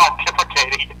just me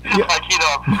pontificating. Yeah. Like, you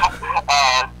know,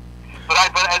 but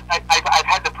I've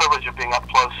had the privilege of being up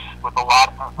close with a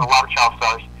lot of child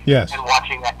stars. Yes. And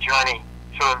watching that journey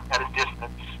sort of at a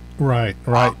distance. Right.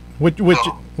 Right.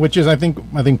 Which is I think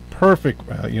perfect.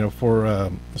 You know,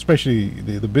 for especially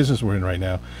the business we're in right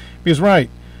now, because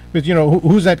you know,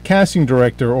 who's that casting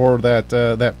director or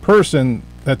that person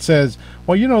that says,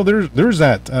 well, you know, there's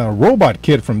that robot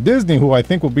kid from Disney who I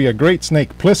think will be a great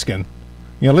Snake Plissken.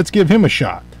 You know, let's give him a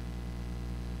shot.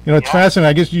 You know, it's fascinating.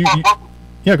 I guess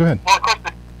yeah, go ahead. Well, of course,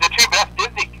 the two best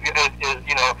Disney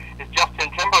is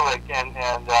Justin Timberlake and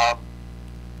oh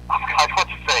God, what's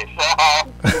his face? I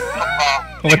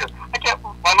can't.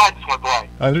 My mind just went blank.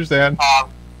 I understand.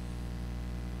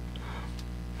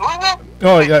 Who is that?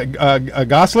 Oh, yeah,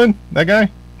 Gosselin, that guy.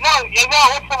 No,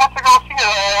 what's the girl singer?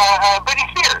 Britney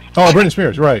Spears. Oh, Britney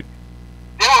Spears, right.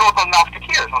 They were both on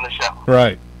Mouseketeers on the show.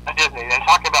 Right. At Disney, and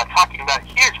talking about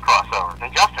huge crossovers.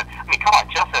 And Justin, I mean, come on,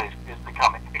 Justin is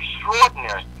becoming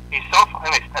extraordinary. He's so funny.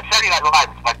 I mean, Saturday Night Live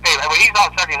is my favorite. When he's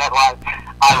on Saturday Night Live,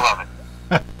 I love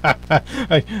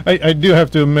it. I do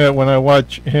have to admit, when I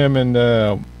watch him and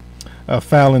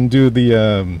Fallon do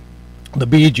the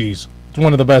Bee Gees, it's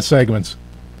one of the best segments.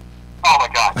 Oh my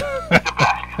God, the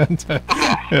best. The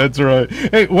best. That's right.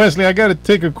 Hey, Wesley, I got to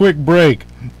take a quick break.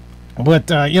 But,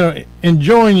 you know,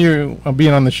 enjoying you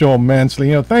being on the show immensely.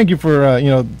 You know, thank you for, you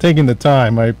know, taking the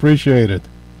time. I appreciate it.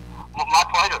 My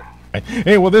pleasure.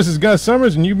 Hey, well, this is Gus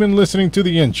Summers, and you've been listening to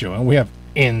The In Show. And we have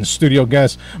in-studio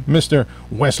guest, Mr.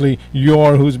 Wesley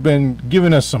Eure, who's been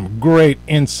giving us some great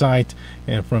insight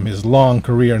and from his long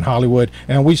career in Hollywood.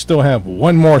 And we still have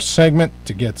one more segment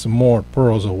to get some more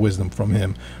pearls of wisdom from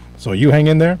him. So you hang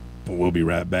in there. We'll be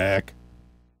right back.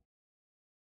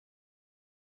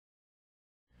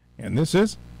 And this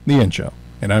is The In Show.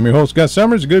 And I'm your host, Gus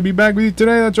Summers. Good to be back with you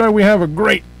today. That's right, we have a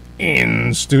great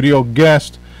in-studio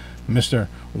guest, Mr.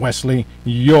 Wesley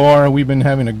Eure. We've been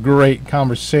having a great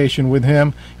conversation with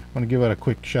him. want to give out a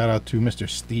quick shout out to Mr.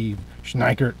 Steve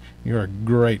Schneikert. You're a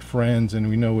great friends, and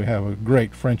we know we have a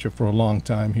great friendship for a long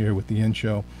time here with the In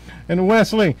Show. And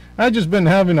Wesley, I've just been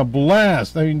having a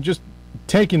blast. I mean, just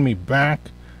taking me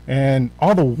back, and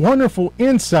all the wonderful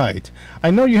insight.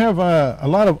 I know you have a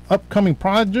lot of upcoming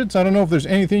projects. I don't know if there's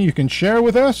anything you can share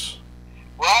with us.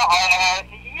 Well,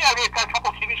 yeah, we've got a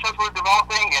couple of TV shows we're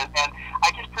developing, and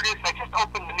I just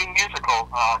opened a new musical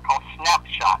called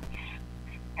Snapshots,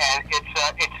 and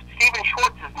it's Stephen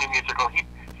Schwartz's new musical.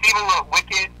 Stephen wrote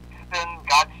Wicked and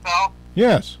Godspell.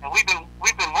 Yes. And we've been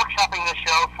workshopping this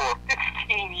show for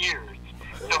 15 years.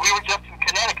 So we were just in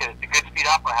Connecticut at the Goodspeed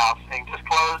Opera House, and just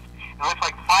closed. It looks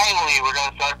like finally we're going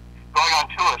to start going on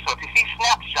tour. So if you see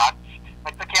Snapshots,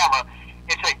 like the camera,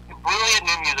 it's a brilliant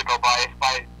new musical by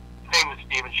famous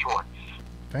Stephen Schwartz.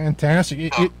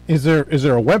 Fantastic. So, is there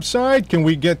a website? Can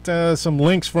we get some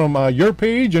links from your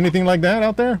page, anything like that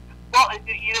out there? Well, it's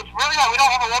really not. We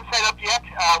don't have a website up yet.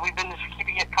 We've been just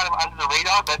keeping it kind of under the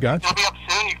radar, but Gotcha. it'll be up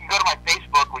soon. You can go to my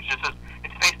Facebook, which is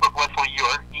it's Facebook Wesley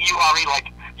Eure, E-U-R-E,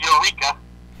 like Eureka,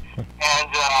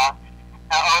 and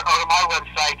or my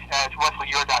website is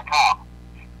wesleyeure.com.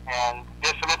 And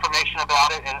there's some information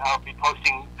about it, and I'll be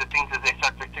posting the things as they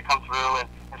start to come through and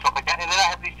stuff like that. And then I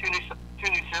have these two new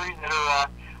series that are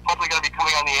hopefully going to be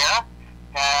coming on the air,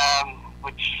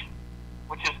 which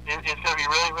is going to be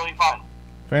really, really fun.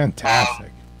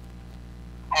 Fantastic.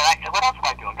 And what else am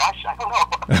I doing? Gosh, I don't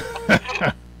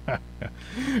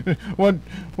know.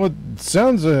 What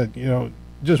sounds,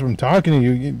 just from talking to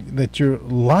you, that your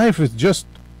life is just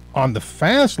on the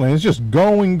fast lane. It's just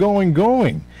going.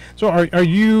 So are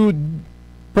you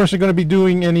personally going to be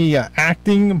doing any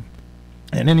acting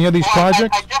in any of these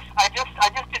projects? I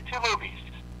just did 2 movies.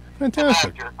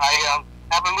 Fantastic. I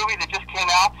have a movie that just came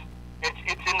out. It's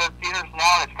in the theaters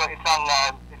now. It's on.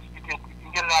 You can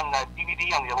get it on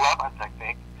DVD on the 11th, I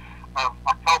think, of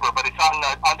October. But it's on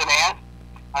demand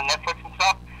on Netflix and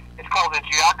stuff. It's called The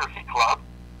Geography Club.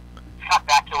 Scott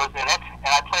Bakula's in it, and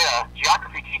I play a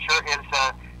geography teacher.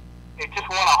 It just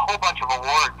won a whole bunch of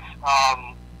awards.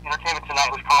 Entertainment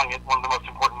Tonight was calling it one of the most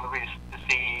important movies to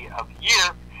see of the year,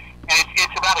 and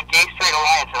it's about a gay-straight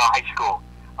alliance at a high school,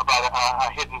 about a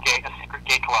secret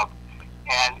gay club,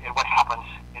 and what happens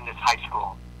in this high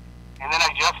school. And then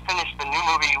I just finished the new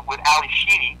movie with Ali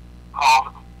Sheedy called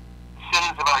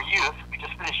Sins of Our Youth. We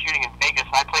just finished shooting in Vegas,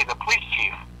 and I played the police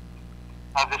chief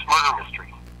of this murder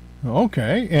mystery.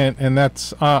 Okay, and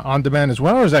that's on demand as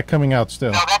well, or is that coming out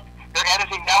still? No, they're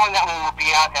editing that one. That one will be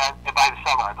out by the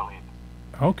summer, I believe.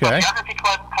 Okay. So Geography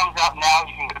Club comes out now.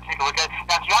 You can go take a look at it.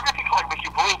 Now, Geography Club, if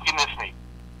you blink, you miss me.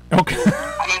 Okay.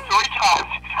 I mean, 3 times.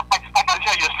 I got to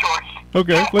tell you a story.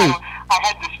 Okay, please. I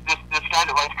had this guy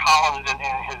that writes columns and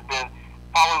has been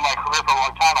following my career for a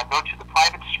long time. I go to the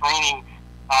private screening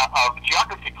of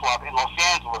Geography Club in Los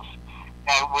Angeles,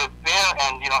 and we're there,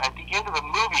 and at the end of the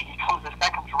movie, this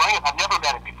guy comes running up. I've never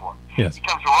met him before. Yes. He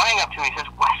comes running up to me and says,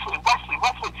 Wesley,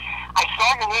 I saw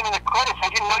your name in the credits.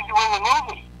 I didn't know you were in the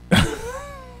movie.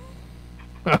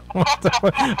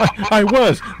 I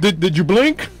was. Did you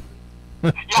blink?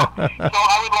 Yeah. So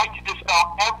I would like to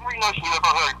dispel every notion you ever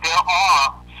heard. There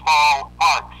are small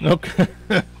parts. Okay.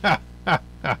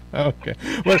 Okay.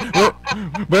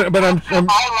 But I'm I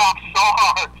laughed so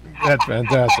hard. That's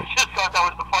fantastic. I just thought that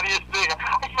was the funniest thing.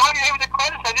 I saw your name in the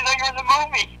credits. I didn't know you were in the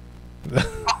movie.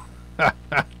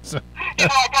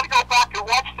 I got to go back and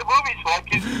watch the movie so I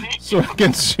can see. So I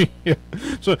can see it.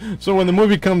 So when the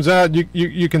movie comes out,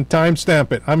 you can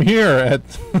timestamp it. I'm here at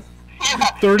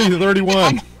 30 to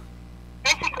 31.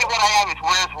 Basically, what I am is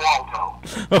Where's Waldo?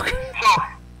 Okay. So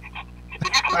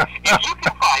if you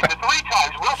can find the 3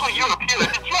 times Wesley Eure appeared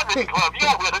at the Geography Club,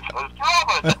 you'll win a toast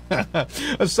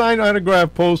dramas. A signed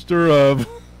autograph poster of.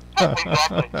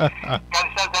 Exactly. That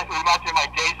reminds me of my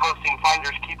days hosting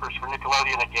Finders Keepers for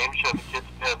Nickelodeon, a game show that kids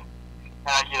did.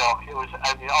 And it was all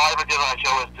I ever did on that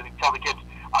show was to tell the kids,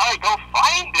 "All right, go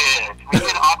find it." We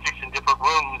hid objects in different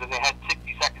rooms, and they had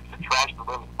 60 seconds to trash the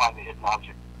room and find the hidden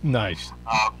object. Nice.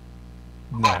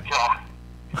 Nice.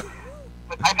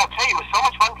 But I gotta tell you, it was so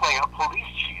much fun playing a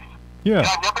police chief. Yeah.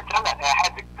 I've never done that. And I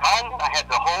had the gun. I had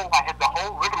the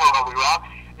whole rigmarole. We were out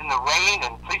in the rain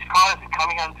and police cars and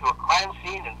coming onto a crime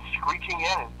scene and screeching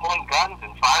in and pulling guns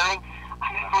and firing.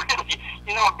 I mean, really,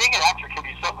 being an actor can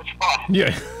be so much fun.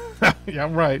 Yeah. Yeah,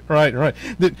 right.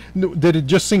 Did it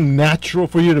just seem natural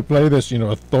for you to play this,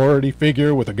 authority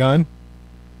figure with a gun?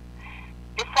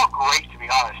 It felt great, to be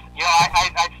honest.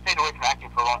 I stayed away from acting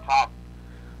for a long time.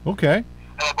 Okay. And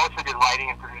I mostly did writing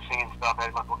and producing and stuff. I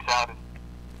had my books out and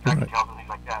tracking tales and things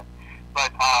like that.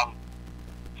 But,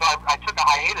 so I took a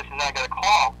hiatus, and then I got a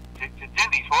call to do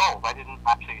these roles. I didn't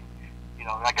actually,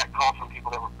 I got calls from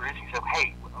people that were producing, said,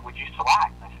 "Hey, would you still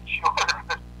act?" I said, "Sure."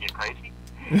 You crazy?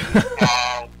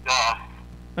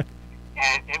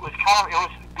 And it was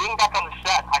being back on the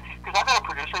set, because I've been a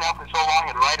producer now for so long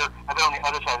and a writer. I've been on the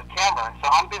other side of the camera, so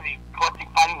I'm busy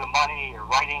finding the money or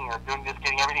writing or doing this,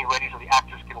 getting everything ready so the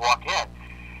actors can walk in.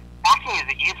 Acting is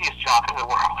the easiest job in the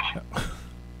world.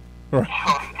 Right.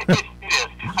 So it is.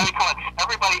 I mean, come on,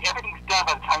 everything's done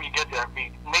by the time you get there.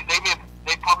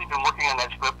 They've probably been working on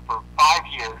that script for 5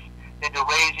 years. They had to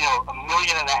raise, $1.5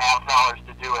 million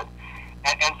to do it.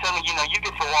 And suddenly, you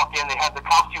get to walk in, they have the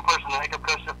costume person, the makeup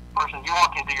person, you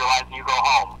walk into your lines and you go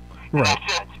home. And Right.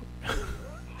 that's it.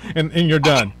 And you're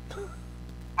done.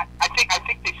 I think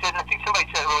somebody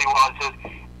said it really well. It says,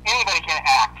 anybody can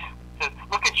act. It says,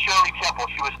 look at Shirley Temple.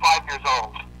 She was 5 years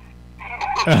old.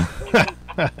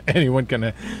 Anyone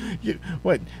can.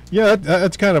 What? Yeah,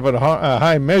 that's kind of a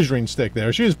high measuring stick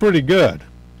there. She was pretty good.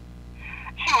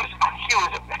 She was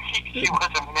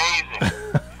amazing.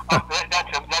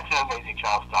 That's an amazing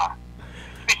child star.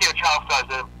 Speaking of child stars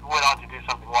that went on to do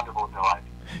something wonderful in their life.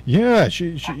 Yeah,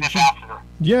 she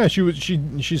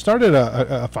started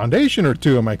a foundation or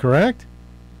two. Am I correct?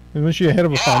 Wasn't she head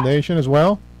of a foundation as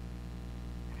well?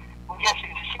 Yeah,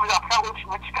 she was up front.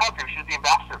 Which country? She was the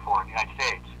ambassador for in the United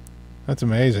States. That's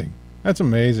amazing. That's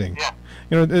amazing. Yeah.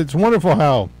 It's wonderful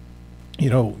how,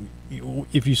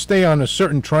 if you stay on a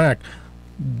certain track,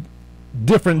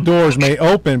 different doors may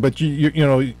open, but you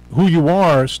know who you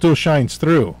are still shines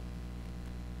through.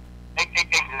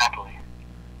 Exactly.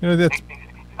 That's.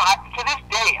 To this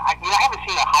day, I haven't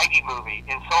seen a Heidi movie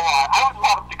in so long. I would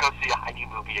love to go see a Heidi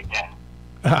movie again.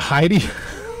 Heidi.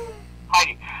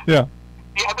 Heidi. Yeah.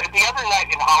 The other night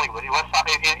in Hollywood, in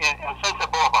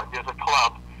Sunset Boulevard, there's a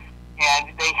club,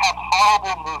 and they have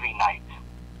horrible movie night.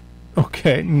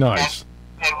 Okay, nice.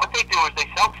 And what they do is they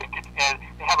sell tickets, and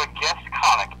they have a guest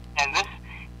comic, and this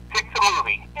picks a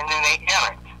movie, and then they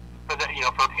air it for the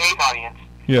paid audience.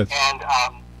 Yes.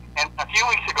 And a few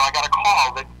weeks ago, I got a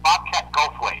call that Bobcat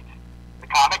Goldthwait, the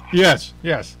comic. Yes.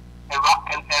 And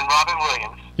Robin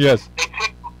Williams. Yes. They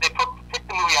picked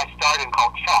the movie I starred in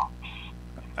called Chomps.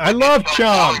 I love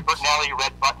Chomps. Nellie Burnelli,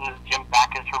 Red Buttons, Jim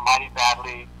Backus, Hermione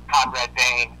Badley, Conrad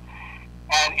Bain.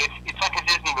 And it's like a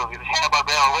Disney movie. It was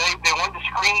Hanna-Barbera. They wanted to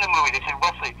screen the movie. They said,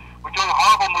 "Wesley, we're doing a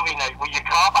horrible movie night. Will you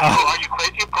come?" I said, "Are you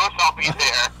crazy? Of course I'll be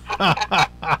there."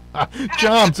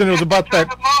 Chomps, and it was about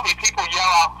that. The movie, people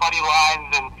yell out funny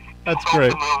lines and That's quote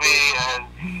great. the movie, and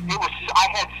I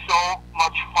had so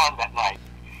much fun that night.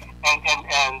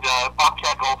 And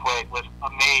Bobcat Goldthwait was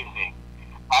amazing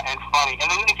and funny. And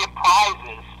then they give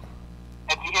prizes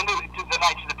at the end of the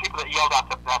night to the people that yelled out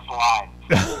the best lines.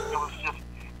 It was just.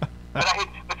 But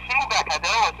seeing back, I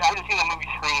haven't seen a movie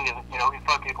screened in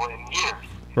front of people in years.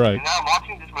 Right. And now I'm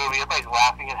watching this movie. Everybody's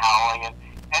laughing and howling,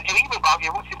 and even Bobby,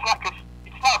 it's not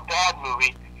a bad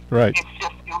movie. Right. It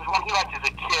was one he liked as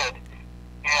a kid,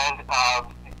 and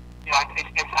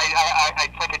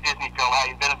it's like a Disney film.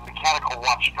 I've been a mechanical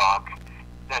watchdog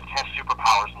that has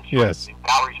superpowers and stuff. Yes. And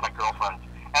Valerie's my girlfriend,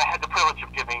 and I had the privilege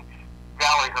of giving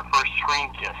Valerie her first screen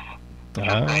kiss.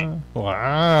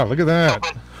 Wow! Look at that.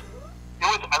 So,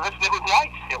 it was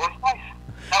nice. It was nice.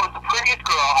 That was the prettiest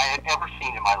girl I had ever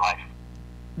seen in my life.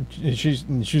 She's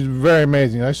very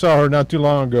amazing. I saw her not too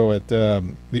long ago at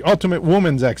the Ultimate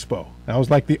Women's Expo. I was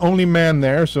like the only man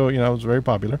there, so it was very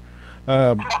popular.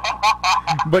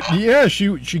 But yeah,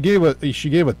 she gave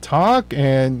a talk,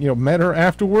 and met her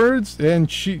afterwards, and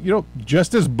she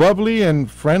just as bubbly and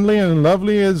friendly and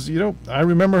lovely as I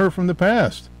remember her from the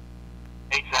past.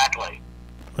 Exactly.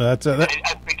 That's Being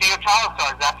a child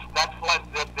star, that's what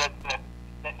that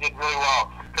did really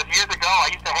well. Because years ago, I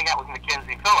used to hang out with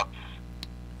Mackenzie Phillips.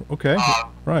 Okay.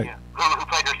 Right. Who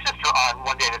played her sister on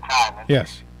One Day at a Time. And,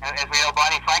 Yes. And as we know,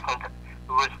 Bonnie Franklin,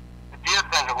 who was a dear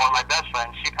friend of one of my best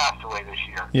friends, she passed away this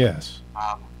year. Yes.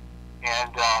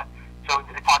 So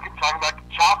talking about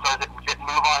child stars that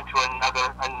move on to an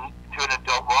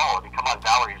adult role. I mean, come on,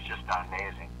 Valerie has just done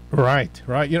amazing. Right.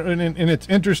 And it's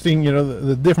interesting,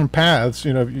 the different paths,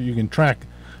 you can track,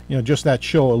 just that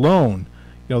show alone,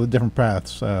 the different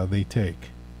paths they take.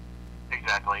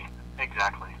 Exactly.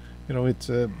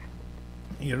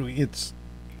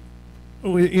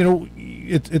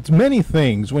 It's many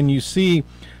things when you see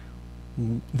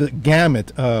the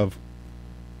gamut of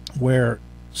where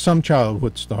some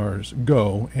childhood stars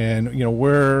go, and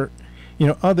where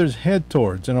others head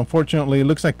towards, and unfortunately it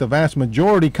looks like the vast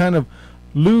majority kind of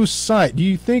lose sight. Do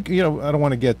you think, I don't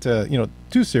want to get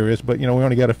too serious, but we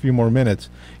only got a few more minutes,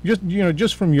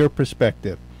 just from your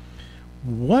perspective,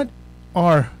 what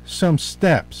are some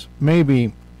steps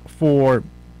maybe for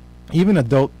even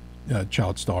adult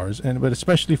child stars, but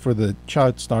especially for the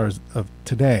child stars of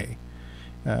today.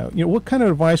 What kind of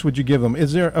advice would you give them?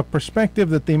 Is there a perspective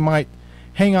that they might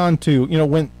hang on to?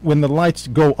 When the lights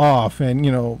go off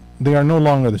and they are no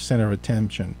longer the center of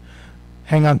attention.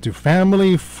 Hang on to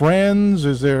family, friends.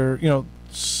 Is there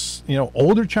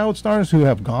older child stars who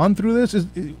have gone through this?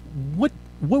 What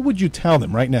would you tell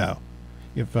them right now?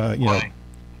 If Well, by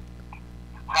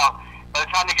the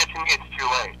time they get to me, it's too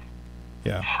late.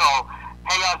 Yeah. So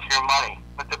hang on to your money.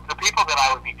 But the people that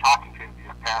I would be talking to,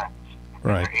 your parents,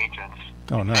 right, your agents,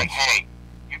 oh, nice. say, hey,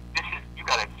 you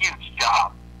got a huge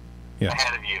job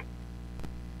ahead of you.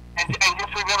 And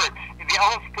just remember,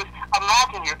 because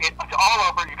imagine it's all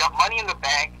over. You got money in the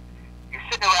bank. You're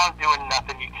sitting around doing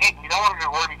nothing. You don't want to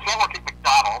do work. You can't work at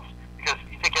McDonald's because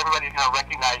you think everybody's going to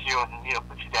recognize you and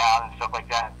put you down and stuff like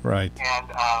that. Right.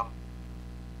 And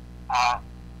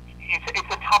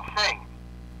it's a tough thing.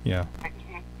 Yeah.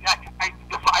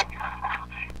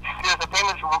 There's a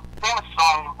famous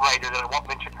songwriter that I won't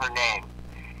mention her name.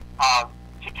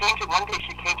 One day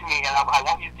she came to me, and I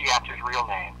won't use the actor's real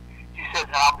name. She says,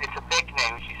 it's a fake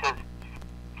name. She says,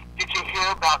 did you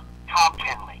hear about Tom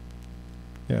Kenley?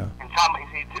 Yeah. And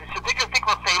think of a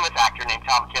famous actor named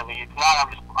Tom Kenley. It's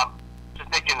not, I'm just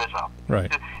making this up.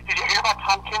 Right. She says, did you hear about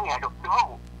Tom Kenley? I go,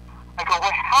 no. I go,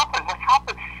 what happened? What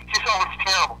happened? She said, oh, it's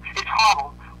terrible. It's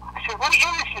horrible. I said, what is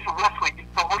it? She said, Wesley,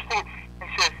 it's the worst thing. I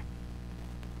said,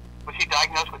 was he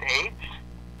diagnosed with AIDS?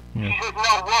 Yeah. She says,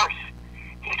 no, worse.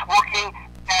 He's working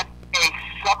at a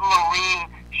submarine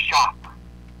shop.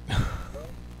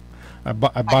 I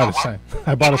bought a sign.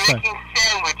 I bought a sign. Making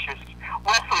sandwiches.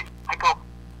 Wesley, I go,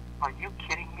 are you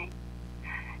kidding me?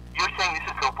 You're saying this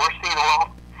is the worst thing in the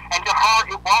world? And to her,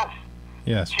 it was.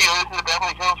 Yes. She lives in the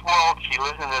Beverly Hills world. She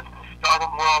lives in the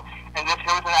stardom world. And here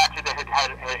was an actor that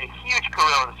had a huge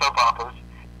career on the soap operas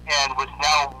and was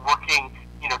now working,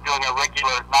 doing a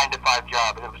regular 9-to-5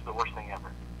 job, and it was the worst thing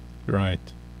ever. Right.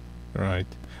 Right.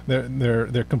 They're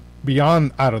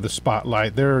beyond out of the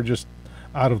spotlight. They're just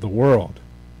out of the world.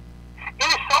 It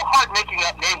is so hard making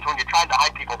up names when you're trying to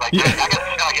hide people's identity. I got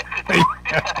to tell you.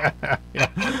 Yeah.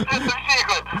 It's a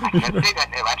secret. I can't say that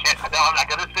name. I'm not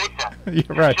going to say that.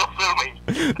 You're right. She'll sue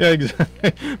me. Yeah,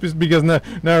 exactly. Just because now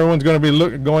everyone's going to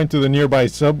be going to the nearby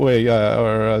Subway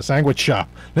or sandwich shop.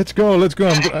 Let's go.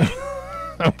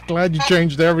 I'm glad you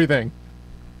changed everything.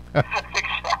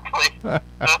 Exactly.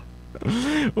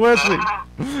 Wesley,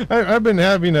 I've been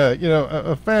having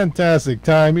a fantastic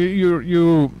time.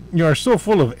 You are so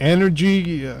full of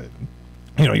energy.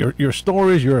 Your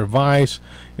stories, your advice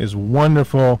is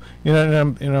wonderful.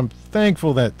 And I'm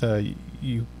thankful that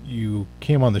you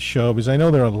came on the show, because I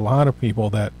know there are a lot of people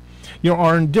that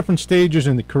are in different stages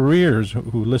in the careers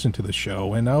who listen to the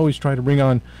show, and I always try to bring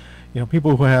on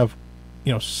people who have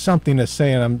something to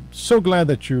say, and I'm so glad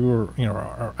that you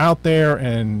are out there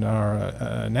and are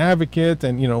an advocate,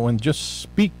 and and just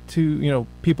speak to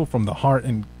people from the heart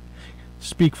and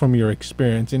speak from your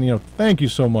experience. And thank you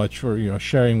so much for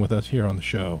sharing with us here on the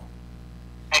show.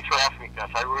 Thanks for asking me, Gus.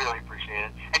 I really appreciate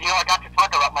it. And I got to talk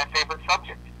about my favorite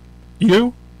subject.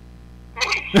 You?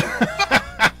 Me.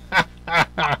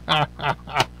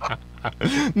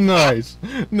 Nice.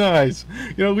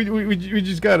 We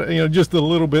just got just a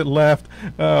little bit left.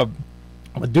 I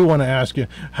do want to ask you,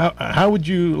 how would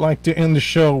you like to end the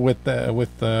show with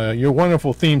your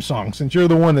wonderful theme song, since you're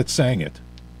the one that sang it?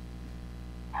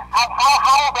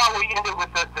 How about we end it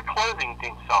with the closing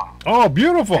theme song? Oh,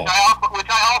 beautiful. Which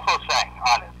I also sang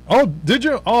on it. Oh, did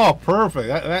you? Oh, perfect.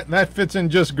 That fits in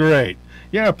just great.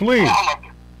 Yeah, please. Oh my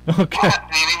God. Okay.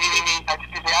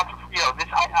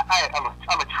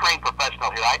 I'm a trained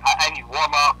professional here. I need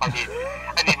warm up. I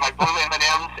need my blue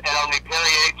M&Ms, and I'll need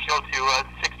Perrier chilled to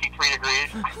 63 degrees.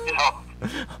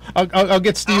 I'll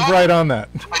get Steve right on that.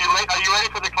 Are you ready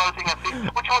for the closing theme?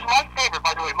 Which was my favorite,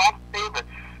 by the way. My favorite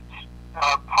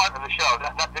part of the show.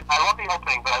 I love the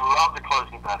opening, but I love the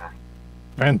closing better.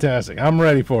 Fantastic. I'm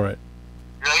ready for it.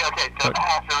 Really? Okay. So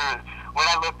when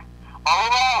I look all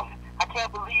around, I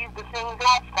can't believe the things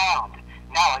I've found.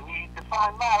 Now I need to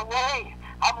find my way.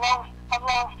 I'm lost,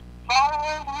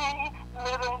 find me,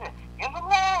 living in the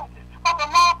land of the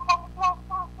lost,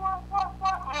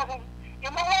 living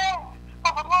in the land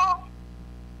of the lost.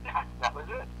 That was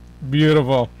it.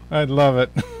 Beautiful. I love it.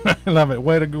 I love it.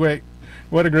 What a great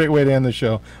way to end the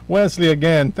show. Wesley,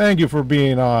 again, thank you for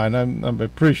being on. I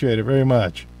appreciate it very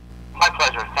much. My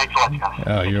pleasure. Thanks a lot, guys.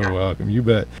 Oh, you're welcome. You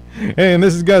bet. Hey, and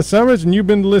this is Gus Summers, and you've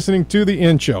been listening to The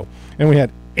In Show. And we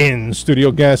had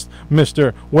in-studio guest,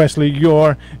 Mr. Wesley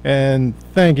Eure, and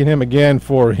thanking him again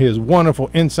for his wonderful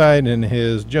insight and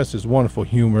his wonderful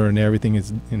humor and everything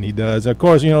he does. Of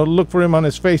course, look for him on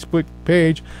his Facebook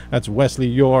page. That's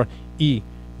Wesley Eure,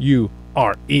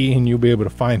 E-U-R-E, and you'll be able to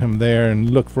find him there and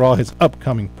look for all his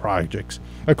upcoming projects.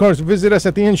 Of course, visit us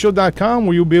at theinshow.com,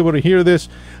 where you'll be able to hear this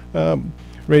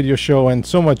radio show and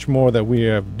so much more that we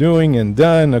are doing and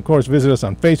done. Of course, visit us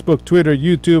on Facebook, Twitter,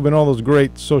 YouTube, and all those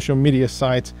great social media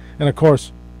sites. And of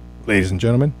course, ladies and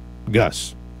gentlemen,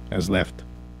 Gus has left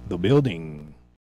the building.